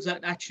the ones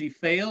that actually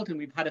failed, and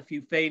we've had a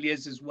few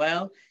failures as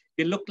well,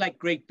 they look like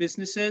great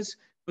businesses,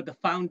 but the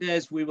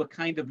founders we were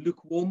kind of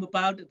lukewarm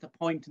about at the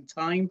point in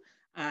time,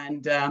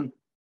 and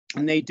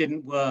they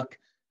didn't work.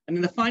 And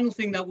then the final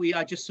thing that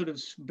I just sort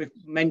of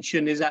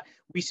mention is that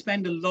we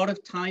spend a lot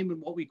of time in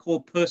what we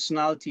call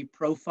personality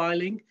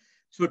profiling.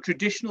 So a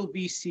traditional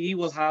VC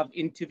will have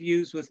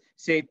interviews with,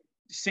 say,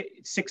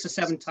 6 or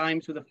 7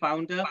 times with a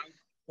founder.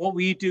 What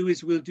we do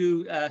is we'll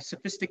do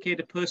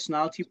sophisticated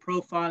personality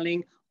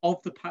profiling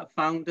of the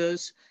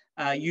founders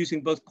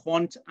using both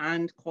quant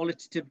and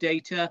qualitative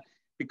data,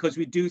 because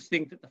we do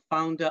think that the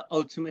founder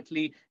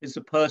ultimately is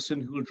the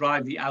person who will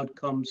drive the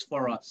outcomes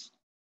for us.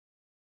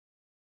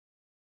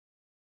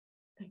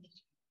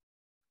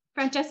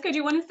 Francesco, do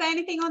you want to say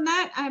anything on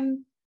that?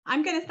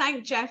 I'm going to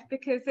thank Jeff,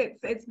 because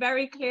it's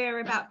very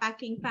clear about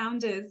backing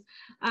founders.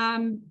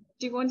 Do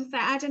you want to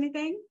add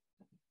anything?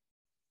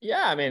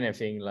 Yeah, I mean, I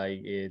think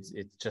like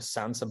it just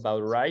sounds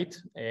about right,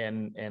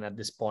 and at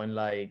this point,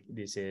 like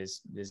this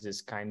is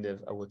kind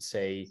of, I would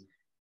say,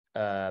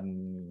 I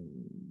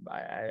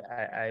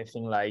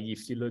think like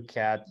if you look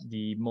at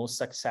the most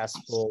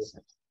successful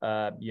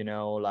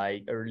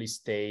like early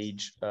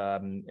stage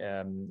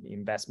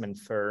investment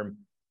firm,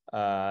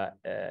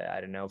 I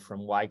don't know,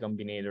 from Y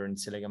Combinator in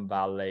Silicon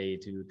Valley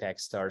to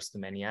Techstars to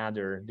many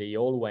other, they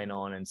all went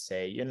on and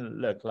say,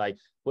 look, like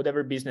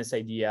whatever business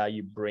idea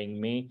you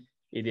bring me,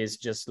 it is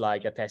just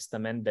like a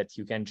testament that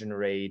you can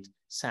generate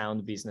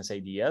sound business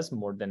ideas,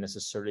 more than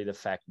necessarily the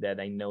fact that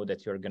I know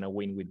that you're going to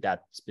win with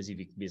that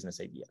specific business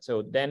idea.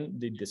 So then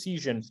the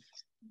decision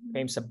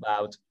comes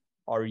about,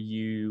 are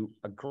you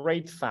a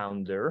great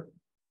founder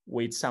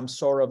with some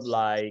sort of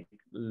like,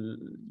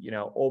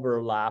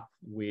 overlap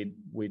with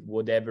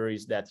whatever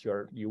is that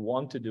you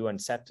want to do and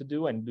set to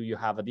do, and do you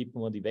have a deep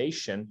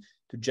motivation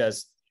to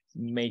just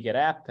make it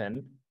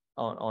happen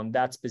on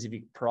that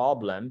specific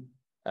problem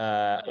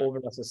over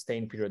a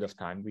sustained period of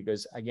time?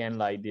 Because again,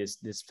 like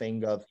this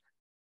thing of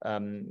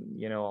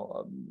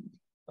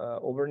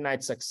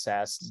overnight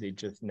success, they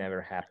just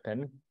never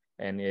happen,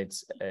 and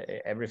it's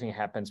everything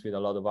happens with a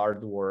lot of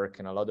hard work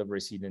and a lot of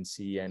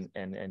resiliency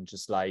and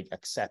just like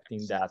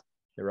accepting that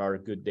there are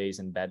good days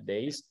and bad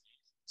days.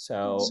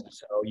 So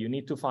you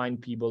need to find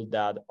people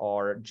that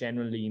are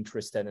genuinely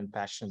interested and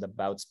passionate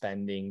about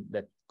spending,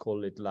 that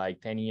call it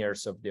like 10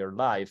 years of their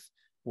life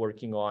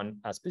working on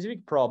a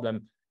specific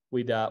problem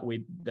with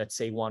let's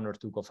say 1 or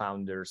 2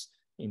 co-founders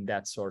in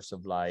that sort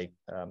of like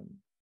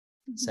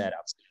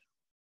setup.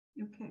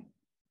 Okay.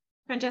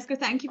 Francesco,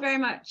 thank you very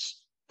much.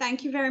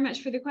 Thank you very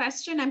much for the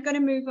question. I'm going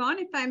to move on,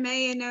 if I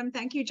may, and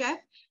thank you, Jeff,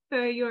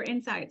 for your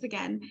insights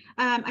again.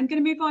 I'm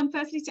going to move on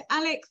firstly to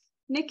Alex,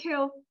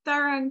 Nikhil,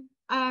 Tharang,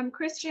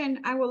 Christian.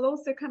 I will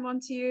also come on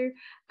to you,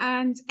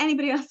 and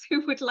anybody else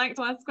who would like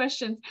to ask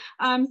questions.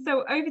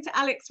 So over to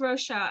Alex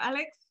Rocha.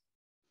 Alex?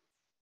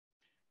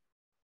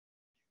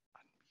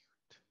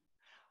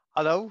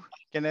 Hello,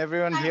 can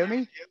everyone hear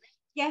me?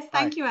 Yes,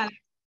 thank you, Alex.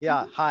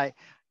 Yeah, hi.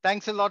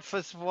 Thanks a lot,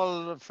 first of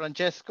all,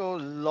 Francesco.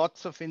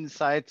 Lots of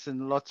insights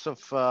and lots of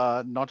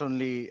not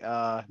only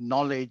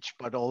knowledge,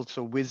 but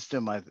also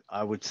wisdom,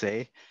 I would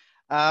say.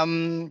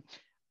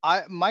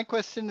 My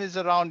question is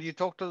around, you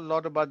talked a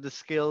lot about the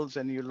skills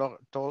and you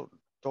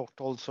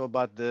talked also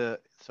about the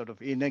sort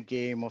of inner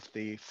game of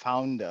the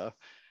founder.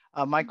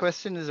 My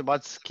question is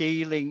about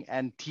scaling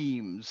and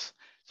teams.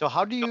 So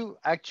how do you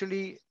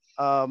actually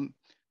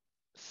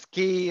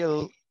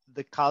scale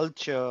the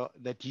culture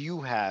that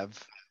you have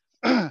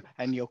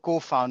and your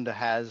co-founder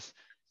has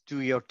to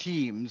your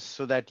teams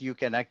so that you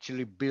can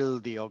actually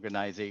build the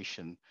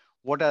organization?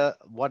 What are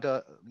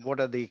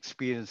the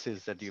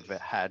experiences that you've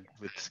had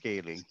with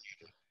scaling?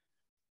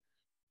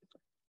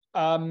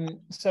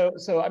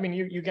 So I mean,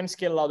 you can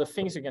scale a lot of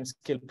things. You can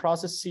scale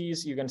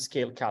processes, you can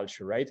scale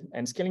culture, right?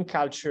 And scaling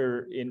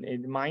culture,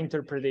 in my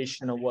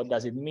interpretation of what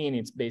does it mean,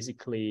 it's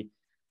basically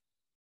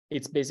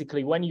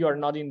when you are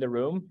not in the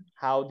room,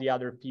 how the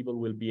other people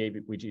will behave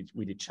with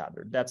each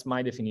other. That's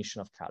my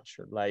definition of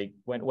culture. Like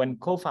when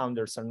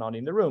co-founders are not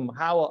in the room,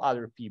 how are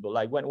other people,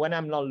 like when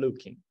I'm not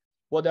looking,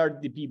 what are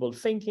the people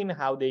thinking,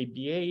 how they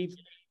behave,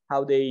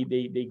 how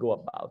they go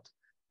about.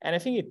 And I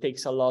think it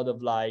takes a lot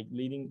of like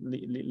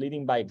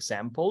leading by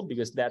example,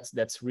 because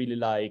that's really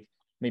like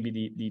maybe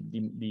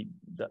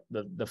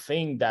the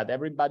thing that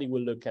everybody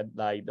will look at,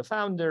 like the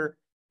founder,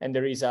 and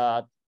there is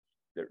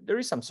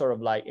some sort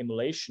of like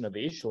emulation of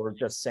it, or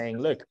just saying,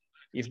 look,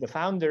 if the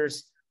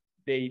founders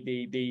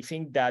they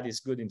think that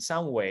is good in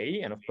some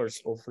way, and of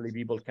course hopefully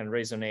people can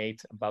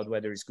resonate about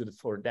whether it's good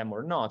for them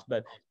or not,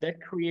 but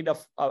that create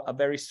a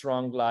very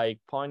strong like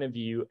point of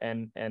view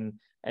and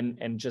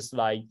just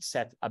like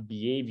set a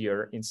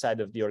behavior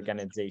inside of the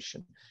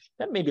organization.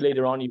 Then maybe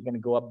later on you can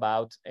go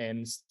about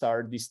and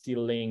start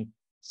distilling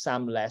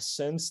some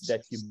lessons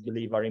that you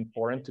believe are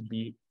important to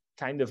be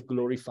kind of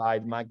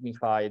glorified,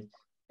 magnified,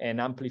 and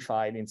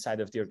amplified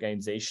inside of the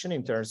organization,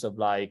 in terms of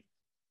like,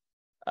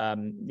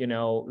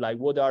 like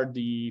what are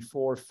the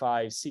 4,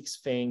 5, 6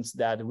 things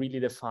that really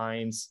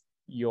defines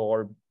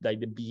your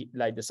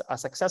a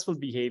successful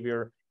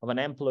behavior of an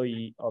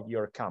employee of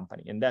your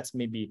company. And that's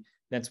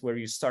where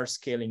you start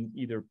scaling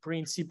either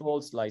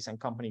principles, like some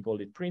company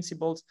call it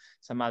principles,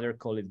 some other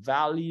call it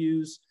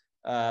values.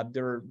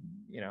 There,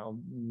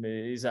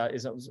 is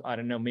I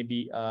don't know,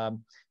 maybe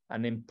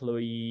an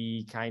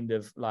employee kind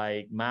of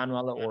like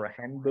manual or a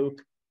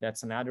handbook.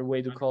 That's another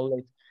way to call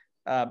it.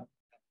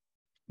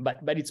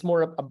 But it's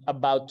more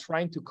about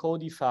trying to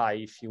codify,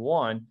 if you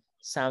want,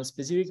 some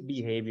specific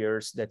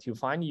behaviors that you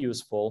find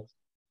useful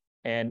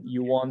and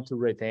you want to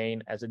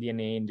retain as a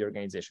DNA in the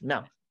organization.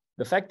 Now,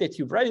 the fact that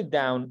you've write it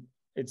down,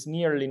 it's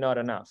nearly not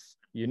enough.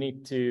 You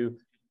need to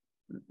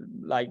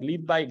like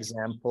lead by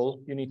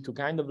example. You need to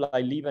kind of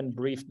like live and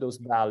breathe those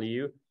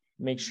values,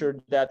 make sure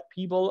that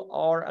people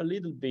are a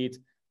little bit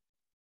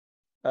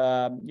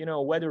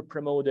whether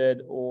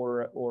promoted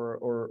or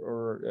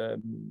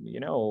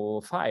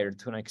fired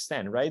to an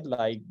extent, right?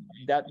 Like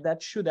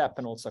that should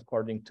happen also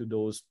according to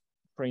those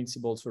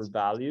principles or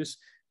values.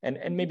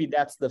 And maybe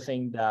that's the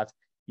thing that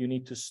you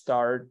need to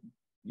start,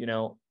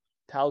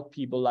 tell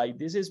people like,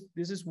 this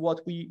is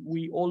what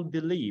we all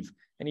believe.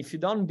 And if you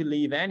don't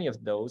believe any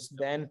of those,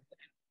 then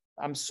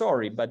I'm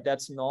sorry, but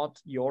that's not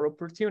your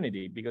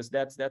opportunity, because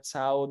that's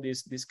how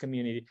this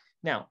community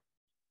now.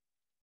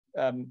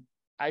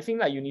 I think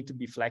that you need to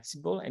be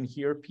flexible and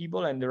hear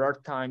people, and there are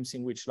times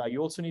in which like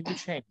you also need to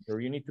change,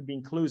 or you need to be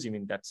inclusive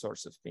in that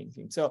source of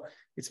thinking. So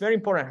it's very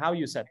important how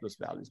you set those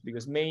values,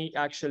 because may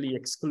actually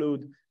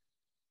exclude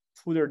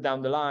further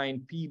down the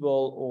line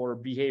people or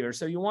behavior.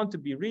 So you want to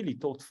be really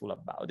thoughtful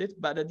about it.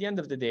 But at the end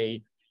of the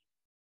day,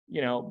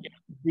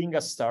 being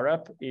a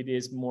startup, it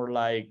is more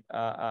like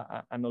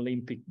an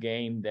Olympic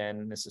game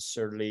than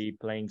necessarily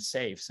playing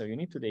safe. So you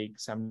need to take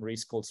some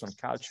risk also on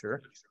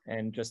culture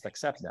and just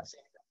accept that.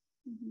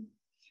 Mm-hmm.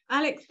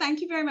 Alex,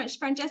 thank you very much.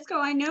 Francesco,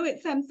 I know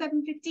it's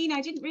 7:15.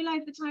 I didn't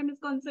realize the time has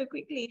gone so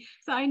quickly.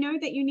 So I know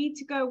that you need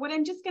to go. What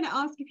I'm just going to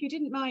ask, if you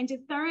didn't mind, is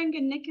Sarang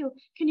and Nikhil,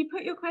 can you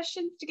put your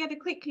questions together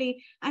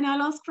quickly? And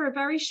I'll ask for a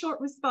very short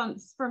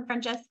response from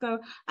Francesco.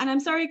 And I'm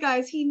sorry,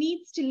 guys, he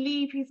needs to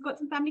leave. He's got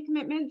some family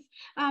commitments.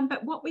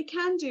 But what we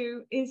can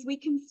do is we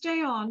can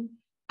stay on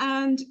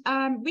and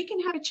we can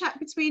have a chat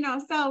between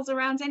ourselves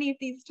around any of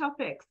these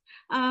topics.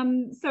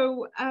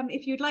 So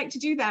if you'd like to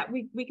do that,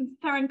 we can,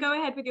 Sarang, go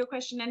ahead with your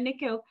question, and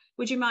Nikhil,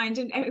 would you mind?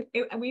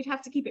 And we'd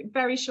have to keep it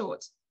very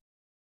short.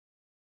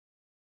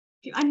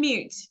 If you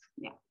unmute,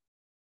 yeah.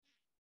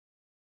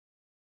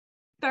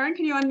 Sarang,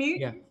 can you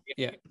unmute?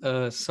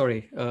 Yeah.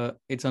 Sorry,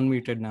 it's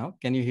unmuted now.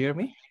 Can you hear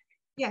me?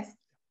 Yes.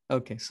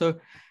 Okay, so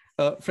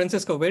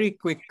Francesco, very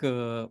quick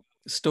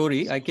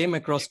story. I came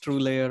across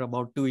TrueLayer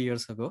about 2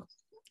 years ago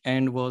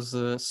and was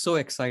so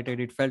excited.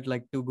 It felt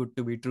like too good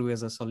to be true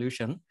as a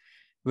solution,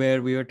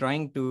 where we were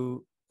trying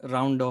to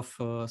round off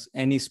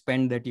any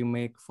spend that you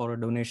make for a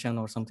donation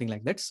or something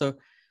like that. So,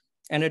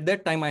 and at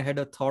that time I had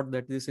a thought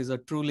that this is a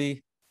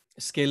truly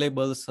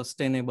scalable,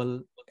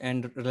 sustainable,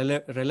 and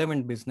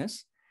relevant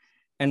business.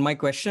 And my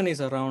question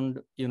is around,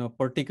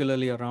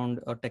 particularly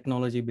around a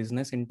technology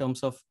business, in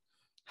terms of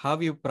how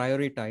you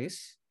prioritize,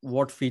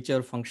 what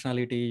feature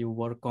functionality you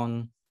work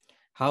on,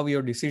 how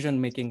your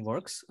decision making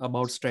works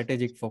about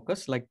strategic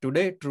focus. Like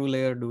today,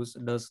 TrueLayer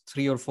does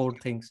 3 or 4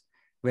 things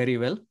very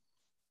well,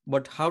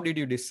 but how did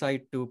you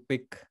decide to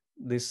pick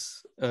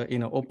this,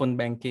 open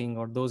banking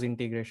or those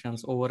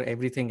integrations over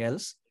everything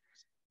else,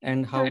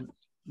 and how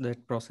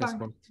that process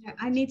works? Yeah,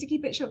 I need to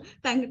keep it short.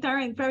 Thank you,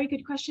 Darren. Very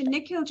good question.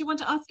 Nikhil, do you want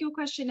to ask your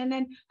question? And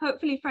then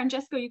hopefully,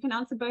 Francesco, you can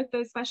answer both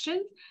those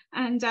questions.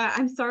 And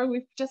I'm sorry,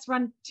 we've just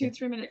run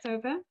 2-3 minutes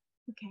over.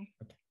 Okay.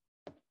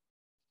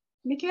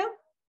 Nikhil,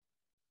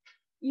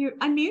 you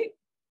unmute.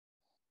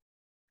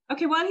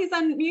 Okay, while he's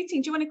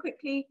unmuting, do you want to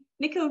quickly,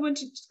 Nikhil, want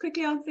to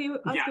quickly ask your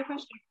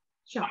question?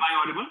 Sure. Am I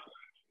audible?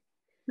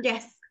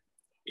 Yes.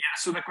 Yeah,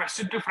 so the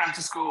question to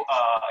Francesco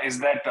is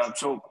that,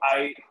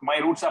 my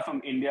roots are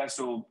from India.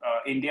 So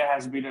India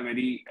has been a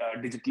very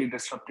digitally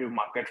disruptive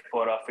market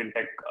for a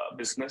fintech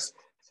business.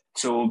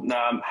 So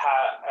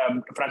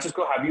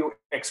Francesco, have you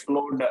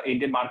explored the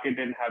Indian market,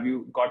 and have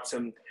you got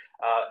some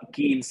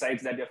key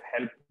insights that have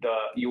helped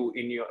you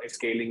in your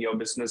scaling your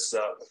business,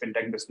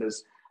 fintech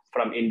business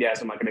from India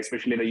as a market,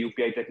 especially the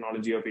UPI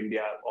technology of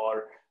India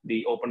or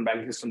the open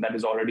banking system that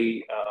is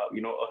already,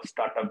 a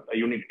startup, a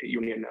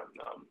union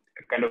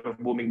kind of a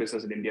booming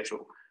business in India.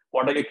 So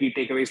what are your key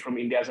takeaways from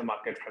India as a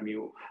market from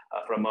you,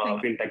 from a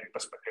fintech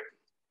perspective?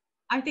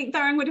 I think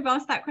Darren would have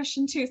asked that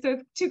question too. So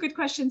 2 good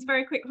questions,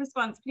 very quick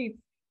response, please.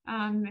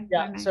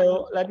 Yeah,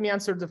 so let me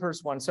answer the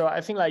first one. So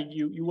I think like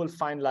you will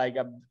find like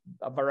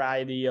a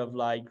variety of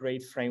like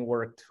great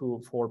framework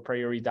for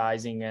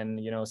prioritizing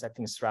and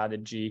setting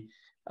strategy.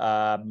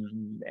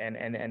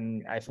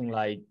 And I think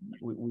like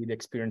with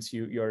experience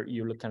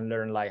you can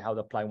learn like how to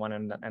apply one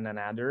and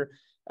another.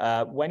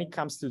 When it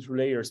comes to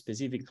TrueLayer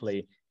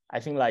specifically, I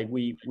think like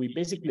we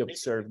basically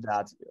observed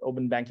that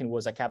open banking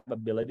was a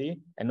capability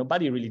and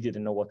nobody really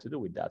didn't know what to do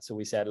with that. So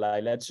we said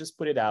like, let's just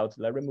put it out,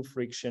 let's remove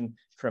friction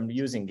from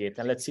using it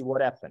and let's see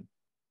what happened.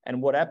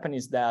 And what happened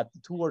is that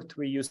 2 or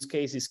 3 use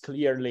cases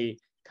clearly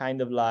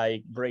kind of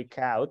like break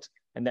out.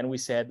 And then we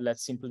said,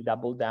 let's simply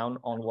double down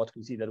on what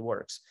we see that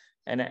works.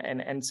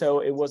 And so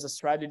it was a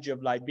strategy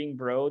of like being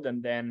broad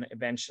and then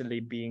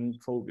eventually being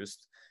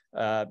focused.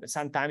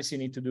 Sometimes you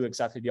need to do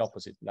exactly the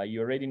opposite. Like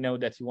you already know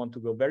that you want to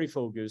go very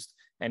focused,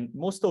 and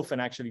most often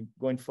actually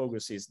going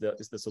focus is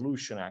the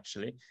solution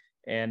actually,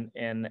 and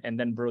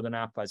then broaden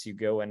up as you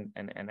go and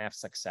have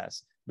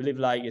success. I believe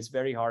like it's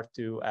very hard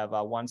to have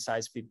a one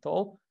size fits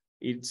all.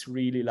 It's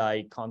really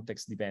like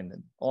context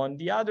dependent. On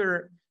the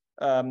other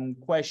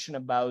question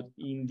about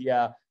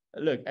India,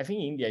 look, I think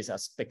India is a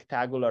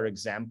spectacular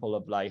example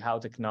of like how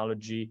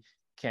technology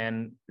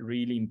can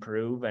really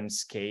improve and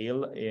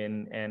scale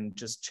and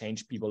just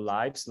change people's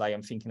lives. Like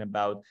I'm thinking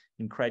about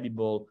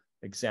incredible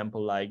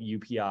example like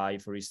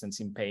UPI, for instance,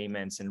 in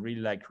payments, and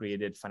really like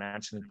created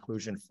financial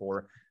inclusion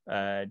for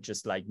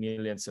just like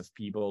millions of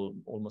people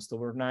almost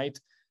overnight.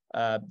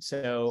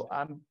 So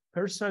I'm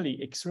personally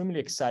extremely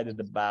excited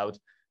about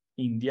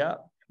India,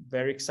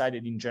 very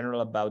excited in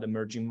general about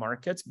emerging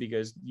markets,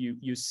 because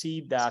you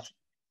see that,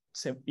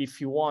 so if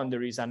you want,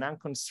 there is an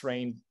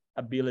unconstrained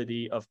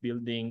ability of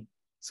building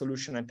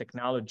solution and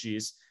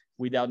technologies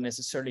without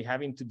necessarily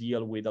having to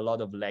deal with a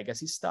lot of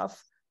legacy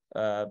stuff.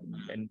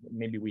 And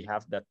maybe we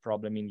have that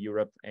problem in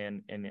Europe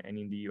and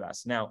in the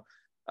US. Now,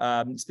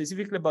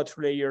 specifically about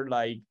TrueLayer,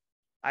 like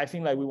I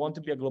think like we want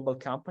to be a global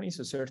company.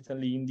 So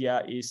certainly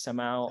India is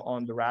somehow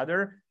on the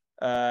radar,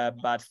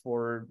 but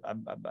for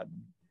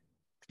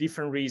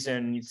different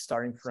reasons,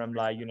 starting from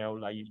like,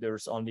 like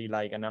there's only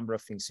like a number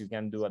of things you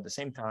can do at the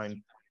same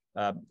time.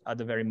 At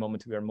the very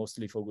moment, we are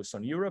mostly focused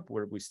on Europe,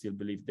 where we still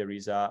believe there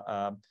is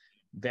a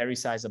very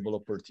sizable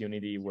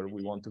opportunity where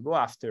we want to go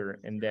after.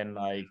 And then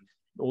like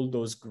all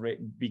those great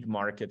big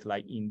markets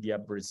like India,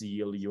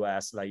 Brazil,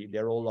 US, like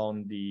they're all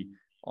on the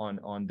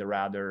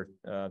radar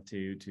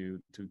to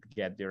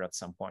get there at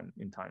some point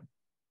in time.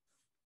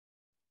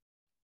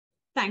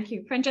 Thank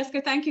you, Francesco.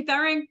 Thank you,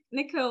 Darren,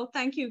 Nikhil.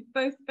 Thank you.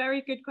 Both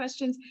very good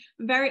questions,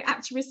 very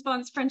apt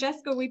response.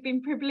 Francesco, we've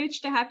been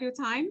privileged to have your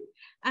time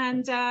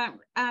and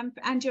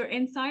your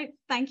insights.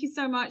 Thank you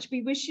so much.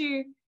 We wish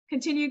you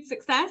continued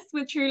success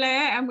with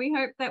TrueLayer, and we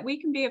hope that we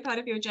can be a part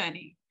of your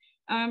journey.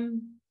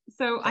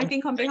 So I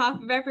think on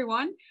behalf of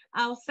everyone,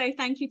 I'll say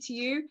thank you to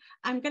you.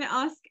 I'm going to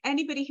ask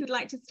anybody who'd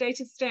like to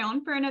stay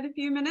on for another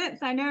few minutes.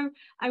 I know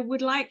I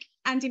would like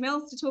Andy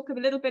Mills to talk a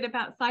little bit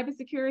about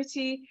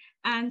cybersecurity,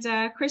 and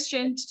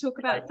Christian to talk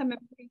about some of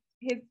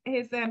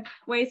his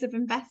ways of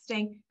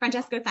investing.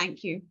 Francesco,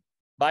 thank you.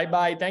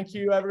 Bye-bye. Thank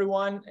you,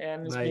 everyone.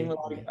 And it's been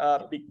like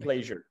a big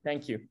pleasure.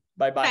 Thank you.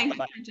 Bye-bye. Thank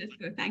you,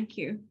 Francesco. Thank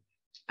you.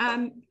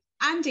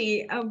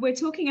 Andy, we're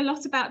talking a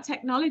lot about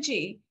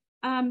technology.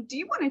 Do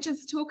you want to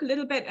just talk a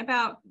little bit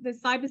about the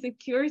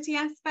cybersecurity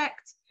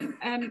aspect,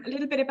 a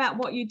little bit about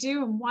what you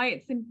do and why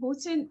it's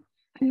important,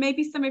 and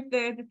maybe some of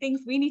the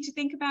things we need to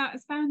think about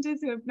as founders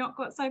who have not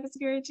got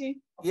cybersecurity?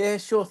 Yeah,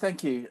 sure.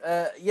 Thank you.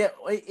 Yeah,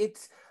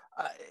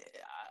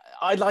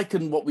 I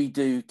liken what we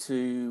do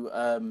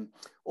to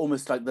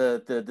almost like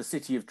the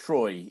city of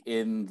Troy,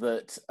 in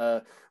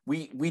that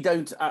we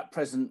don't at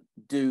present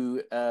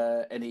do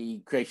any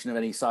creation of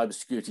any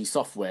cybersecurity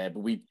software,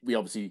 but we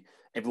obviously,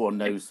 everyone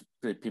knows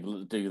people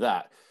that do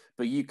that.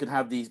 But you can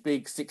have these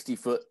big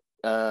 60-foot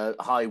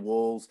high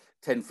walls,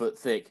 10-foot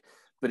thick.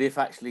 But if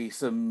actually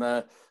some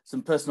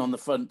person on the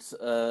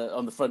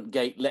front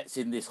gate lets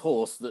in this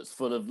horse that's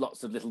full of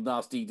lots of little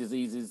nasty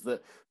diseases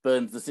that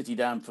burns the city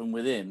down from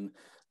within,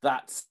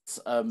 that's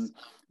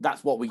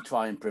what we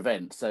try and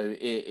prevent. So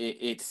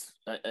it's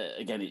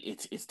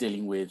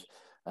dealing with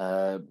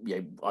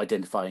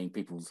identifying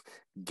people's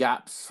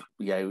gaps.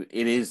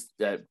 It is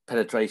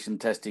penetration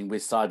testing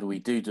with cyber. We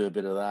do a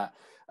bit of that,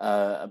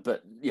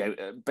 but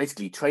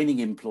basically training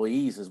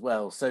employees as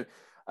well. So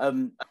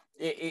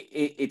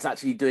it's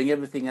actually doing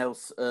everything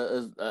else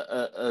as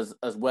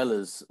well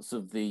as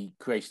sort of the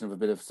creation of a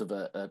bit of sort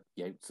of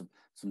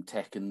some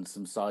tech and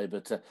some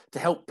cyber to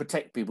help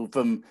protect people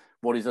from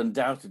what is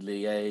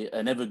undoubtedly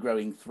an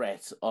ever-growing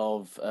threat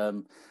of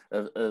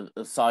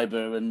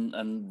cyber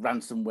and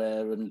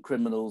ransomware and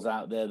criminals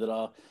out there that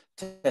are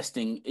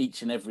testing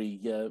each and every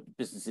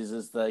businesses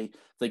as they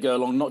go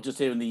along, not just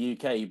here in the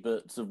UK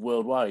but sort of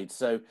worldwide.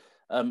 So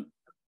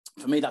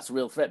for me, that's a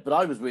real threat. But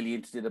I was really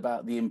interested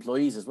about the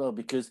employees as well,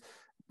 because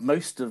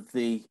most of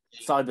the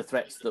cyber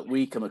threats that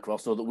we come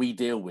across or that we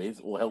deal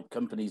with or help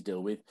companies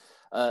deal with,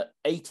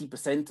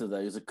 80% of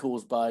those are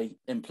caused by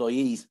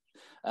employees,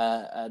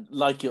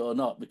 like it or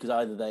not, because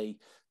they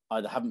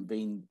either haven't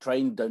been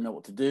trained, don't know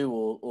what to do,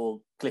 or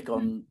click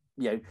on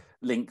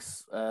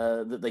links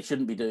that they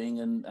shouldn't be doing,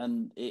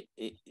 and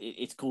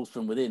it's caused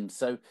from within.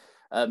 So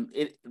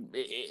it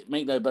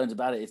make no bones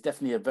about it, it's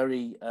definitely a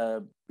very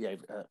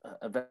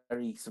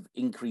very sort of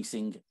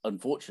increasing,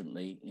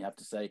 unfortunately, you have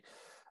to say,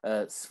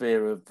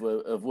 sphere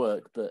of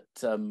work. But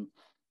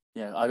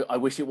I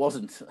wish it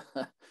wasn't.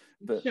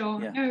 But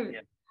sure. Yeah. No,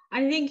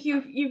 I think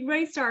you've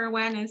raised our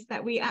awareness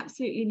that we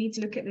absolutely need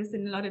to look at this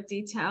in a lot of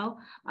detail.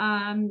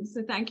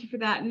 So thank you for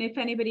that. And if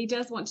anybody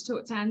does want to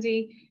talk to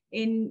Andy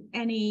in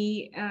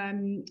any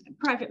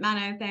private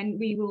manner, then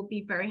we will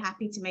be very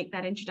happy to make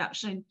that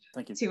introduction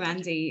to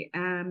Andy.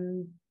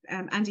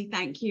 Andy,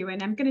 thank you.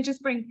 And I'm going to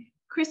just bring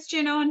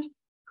Christian on.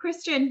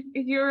 Christian,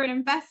 you're an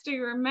investor,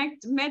 you're a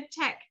med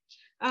tech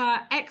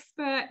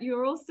expert.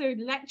 You're also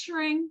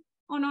lecturing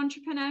on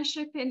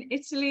entrepreneurship in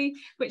Italy,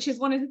 which is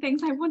one of the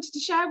things I wanted to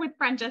share with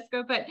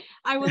Francesco, but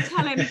I will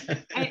tell him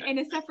in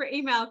a separate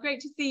email. Great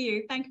to see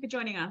you. Thank you for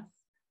joining us.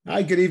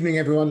 Hi, good evening,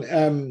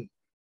 everyone.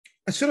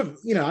 I sort of,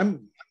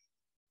 I'm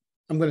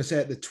going to say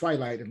at the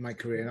twilight of my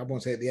career, and I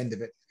won't say at the end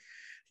of it,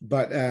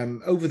 but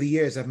over the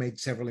years, I've made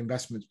several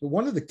investments. But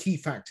one of the key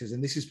factors,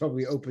 and this is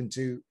probably open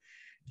to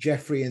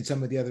Jeffrey and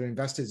some of the other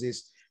investors,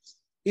 is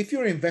if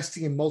you're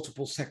investing in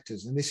multiple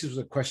sectors, and this was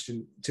a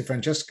question to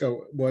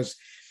Francesco, was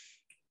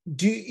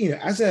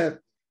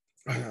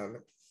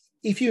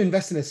if you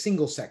invest in a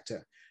single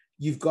sector,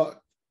 you've got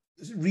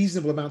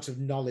reasonable amounts of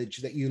knowledge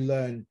that you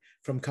learn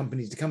from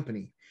company to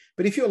company.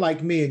 But if you're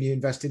like me and you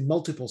invest in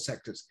multiple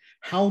sectors,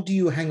 how do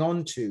you hang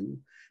on to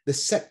the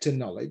sector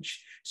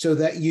knowledge so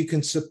that you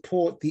can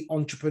support the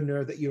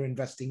entrepreneur that you're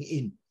investing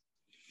in?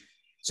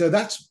 So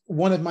that's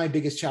one of my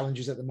biggest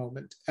challenges at the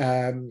moment.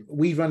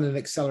 We run an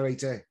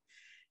accelerator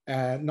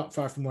not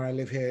far from where I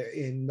live here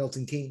in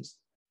Milton Keynes.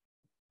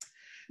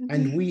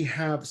 And we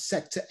have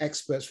sector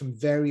experts from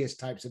various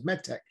types of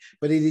medtech,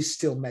 but it is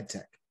still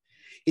medtech.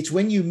 It's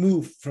when you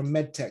move from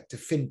medtech to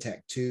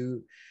fintech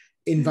to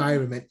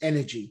environment,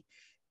 energy,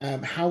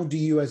 how do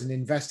you as an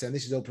investor, and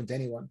this is open to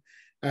anyone,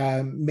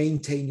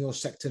 maintain your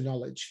sector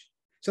knowledge?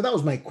 So that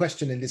was my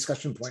question and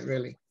discussion point,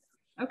 really.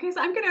 Okay,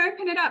 so I'm going to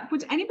open it up.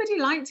 Would anybody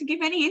like to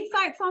give any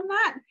insights on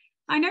that?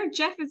 I know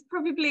Jeff is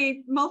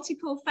probably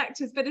multiple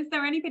sectors, but is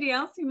there anybody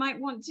else who might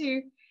want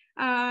to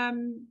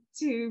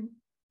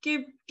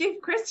give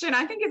Christian?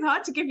 I think it's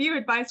hard to give you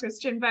advice,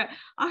 Christian, but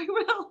I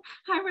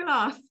will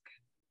ask.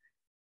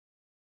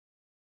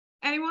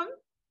 Anyone?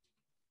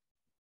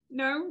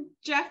 No?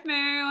 Jeff, may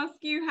I ask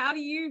you, how do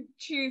you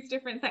choose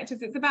different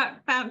sectors? It's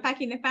about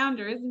backing the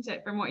founder, isn't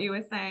it, from what you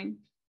were saying?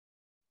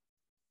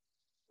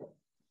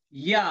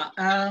 Yeah,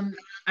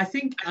 I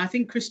think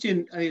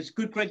Christian, it's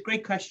a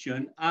great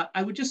question.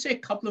 I would just say a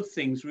couple of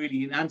things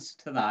really in answer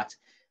to that.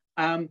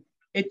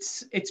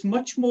 It's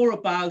much more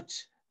about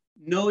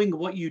knowing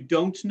what you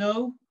don't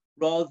know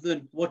rather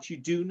than what you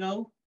do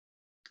know.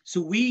 So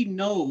we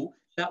know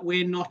that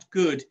we're not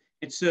good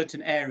in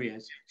certain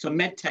areas. So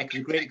medtech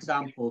is a great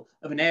example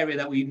of an area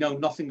that we know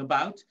nothing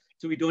about.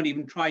 So we don't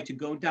even try to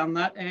go down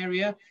that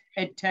area.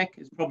 EdTech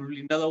is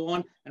probably another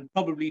one, and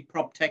probably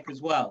prop tech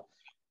as well.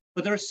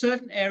 But there are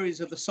certain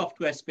areas of the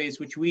software space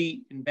which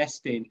we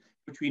invest in,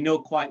 which we know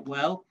quite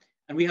well.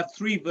 And we have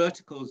three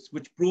verticals,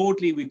 which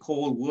broadly we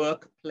call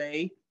work,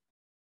 play,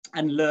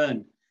 and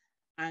learn.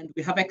 And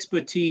we have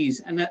expertise.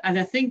 And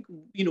I think,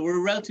 we're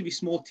a relatively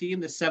small team.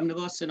 There's 7 of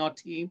us in our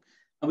team.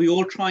 And we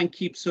all try and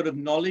keep sort of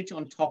knowledge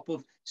on top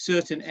of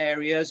certain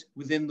areas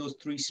within those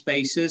 3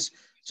 spaces.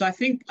 So I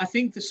think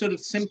the sort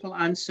of simple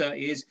answer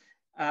is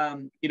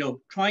You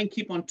know, try and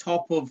keep on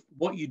top of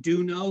what you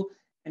do know.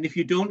 And if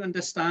you don't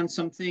understand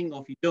something,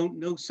 or if you don't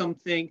know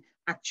something,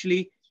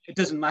 actually, it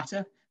doesn't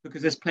matter,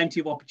 because there's plenty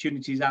of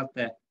opportunities out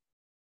there.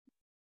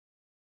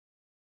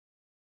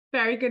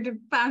 Very good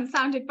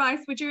sound advice.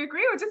 Would you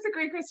agree or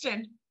disagree,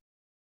 Christian?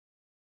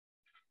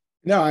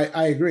 No,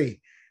 I agree.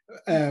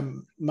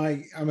 I'm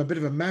a bit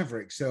of a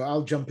maverick, so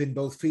I'll jump in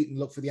both feet and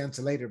look for the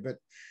answer later. But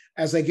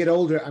as I get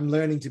older, I'm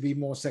learning to be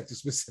more sector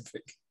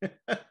specific.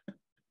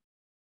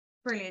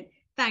 Brilliant.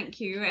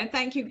 Thank you. And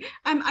thank you.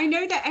 I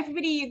know that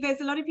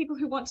there's a lot of people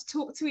who want to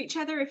talk to each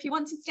other. If you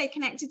want to stay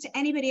connected to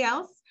anybody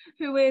else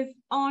who is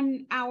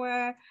on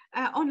our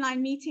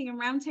online meeting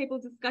and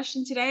roundtable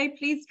discussion today,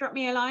 please drop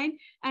me a line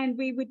and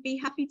we would be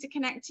happy to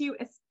connect you,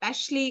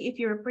 especially if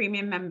you're a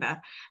premium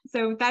member.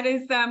 So that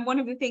is one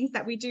of the things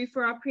that we do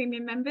for our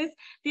premium members.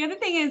 The other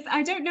thing is,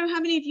 I don't know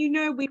how many of you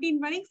know, we've been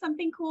running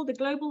something called the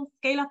Global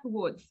Scale Up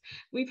Awards.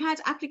 We've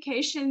had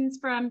applications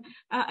from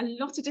a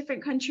lot of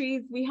different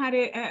countries. We had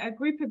a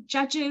group of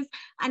judges,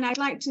 and I'd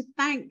like to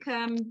thank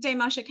Dame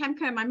Marsha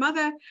Kemker, my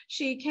mother.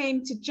 She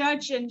came to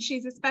judge, and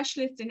she's a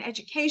specialist in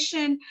education.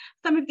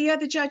 Some of the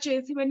other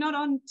judges who are not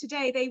on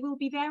today, they will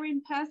be there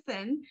in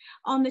person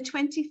on the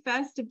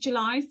 21st of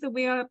July. So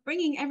we are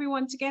bringing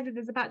everyone together.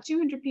 There's about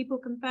 200 people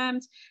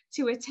confirmed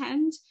to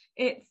attend.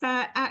 It's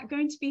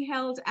going to be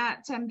held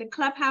at the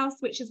Clubhouse,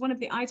 which is one of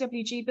the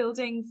IWG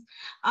buildings,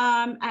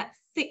 at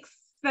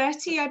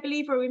 6:30, I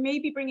believe, or we may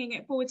be bringing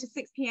it forward to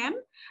 6 p.m.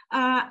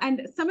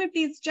 And some of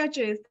these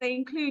judges, they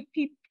include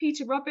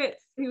Peter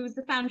Roberts, who is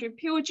the founder of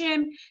Pure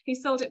Gym. He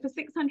sold it for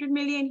 600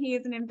 million. He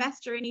is an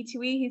investor in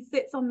E2E. He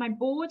sits on my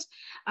board.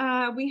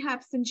 We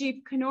have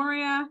Sanjeev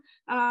Kanoria.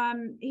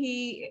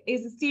 He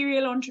is a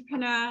serial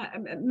entrepreneur.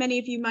 Many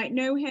of you might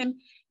know him.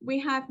 We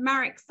have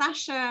Marek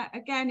Sasha,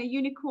 again, a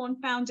unicorn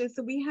founder.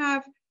 So we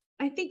have,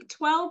 I think,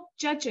 12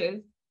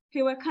 judges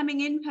who are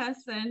coming in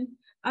person.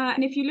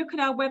 And if you look at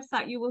our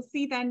website, you will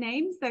see their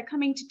names. They're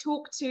coming to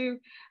talk to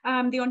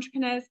the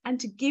entrepreneurs and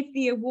to give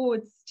the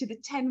awards to the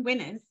 10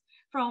 winners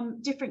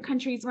from different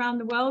countries around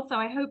the world. So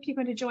I hope you're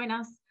going to join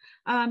us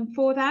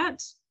for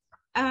that.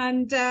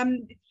 And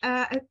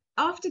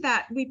after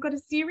that, we've got a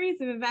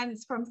series of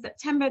events from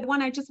September. The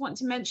one I just want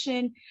to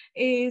mention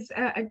is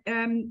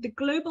the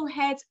Global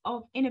Head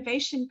of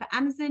Innovation for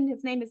Amazon.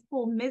 His name is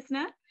Paul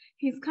Misner.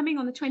 He's coming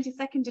on the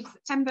 22nd of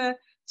September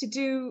to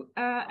do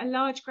a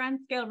large grand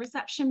scale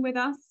reception with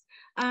us,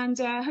 and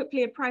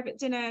hopefully a private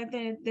dinner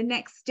the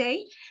next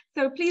day.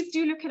 So please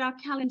do look at our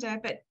calendar,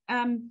 but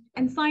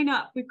and sign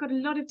up. We've got a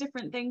lot of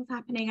different things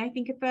happening. I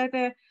think a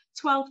further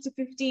 12 to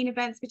 15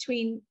 events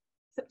between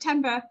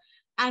September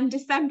and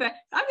December.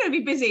 So I'm going to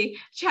be busy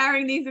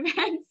chairing these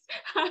events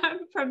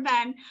from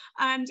then.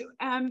 And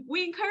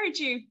we encourage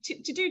you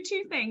to do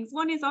two things.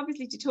 One is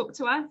obviously to talk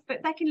to us,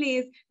 but secondly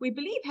is we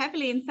believe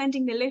heavily in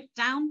sending the lift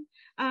down,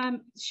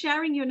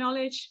 sharing your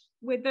knowledge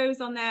with those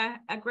on their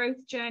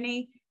growth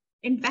journey,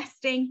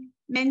 investing,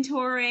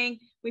 mentoring.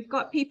 We've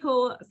got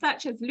people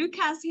such as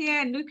Lucas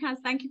here, and Lucas,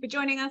 thank you for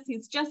joining us.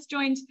 He's just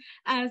joined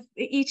as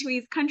the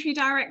E2E's country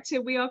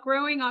director. We are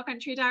growing our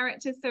country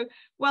directors, so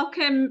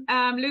welcome,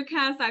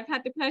 Lucas. I've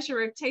had the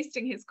pleasure of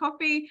tasting his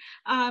coffee.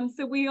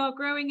 So we are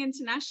growing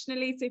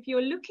internationally. So if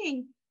you're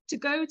looking to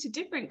go to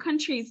different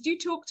countries, do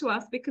talk to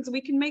us, because we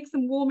can make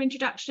some warm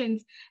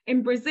introductions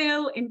in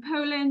Brazil, in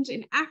Poland,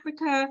 in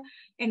Africa,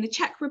 in the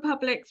Czech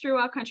Republic through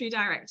our country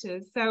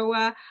directors. So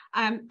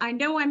I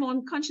know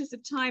I'm conscious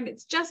of time.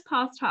 It's just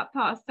past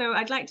 12:30. So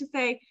I'd like to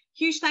say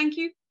huge thank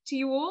you to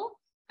you all.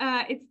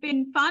 It's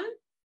been fun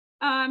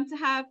to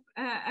have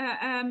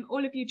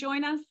all of you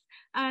join us.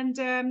 And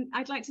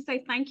I'd like to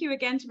say thank you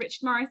again to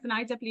Richard Morris and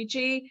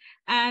IWG.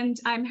 And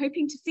I'm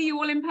hoping to see you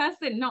all in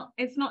person.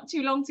 It's not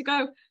too long to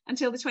go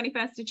until the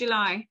 21st of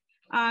July.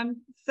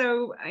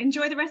 So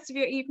enjoy the rest of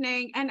your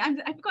evening. And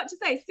I forgot to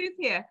say, Sue's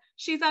here.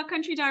 She's our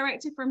country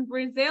director from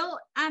Brazil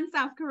and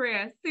South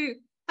Korea. Sue,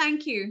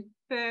 thank you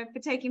for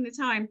taking the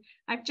time.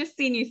 I've just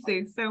seen you,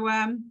 Sue. So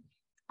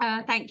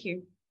thank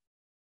you.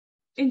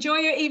 Enjoy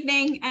your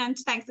evening and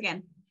thanks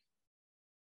again.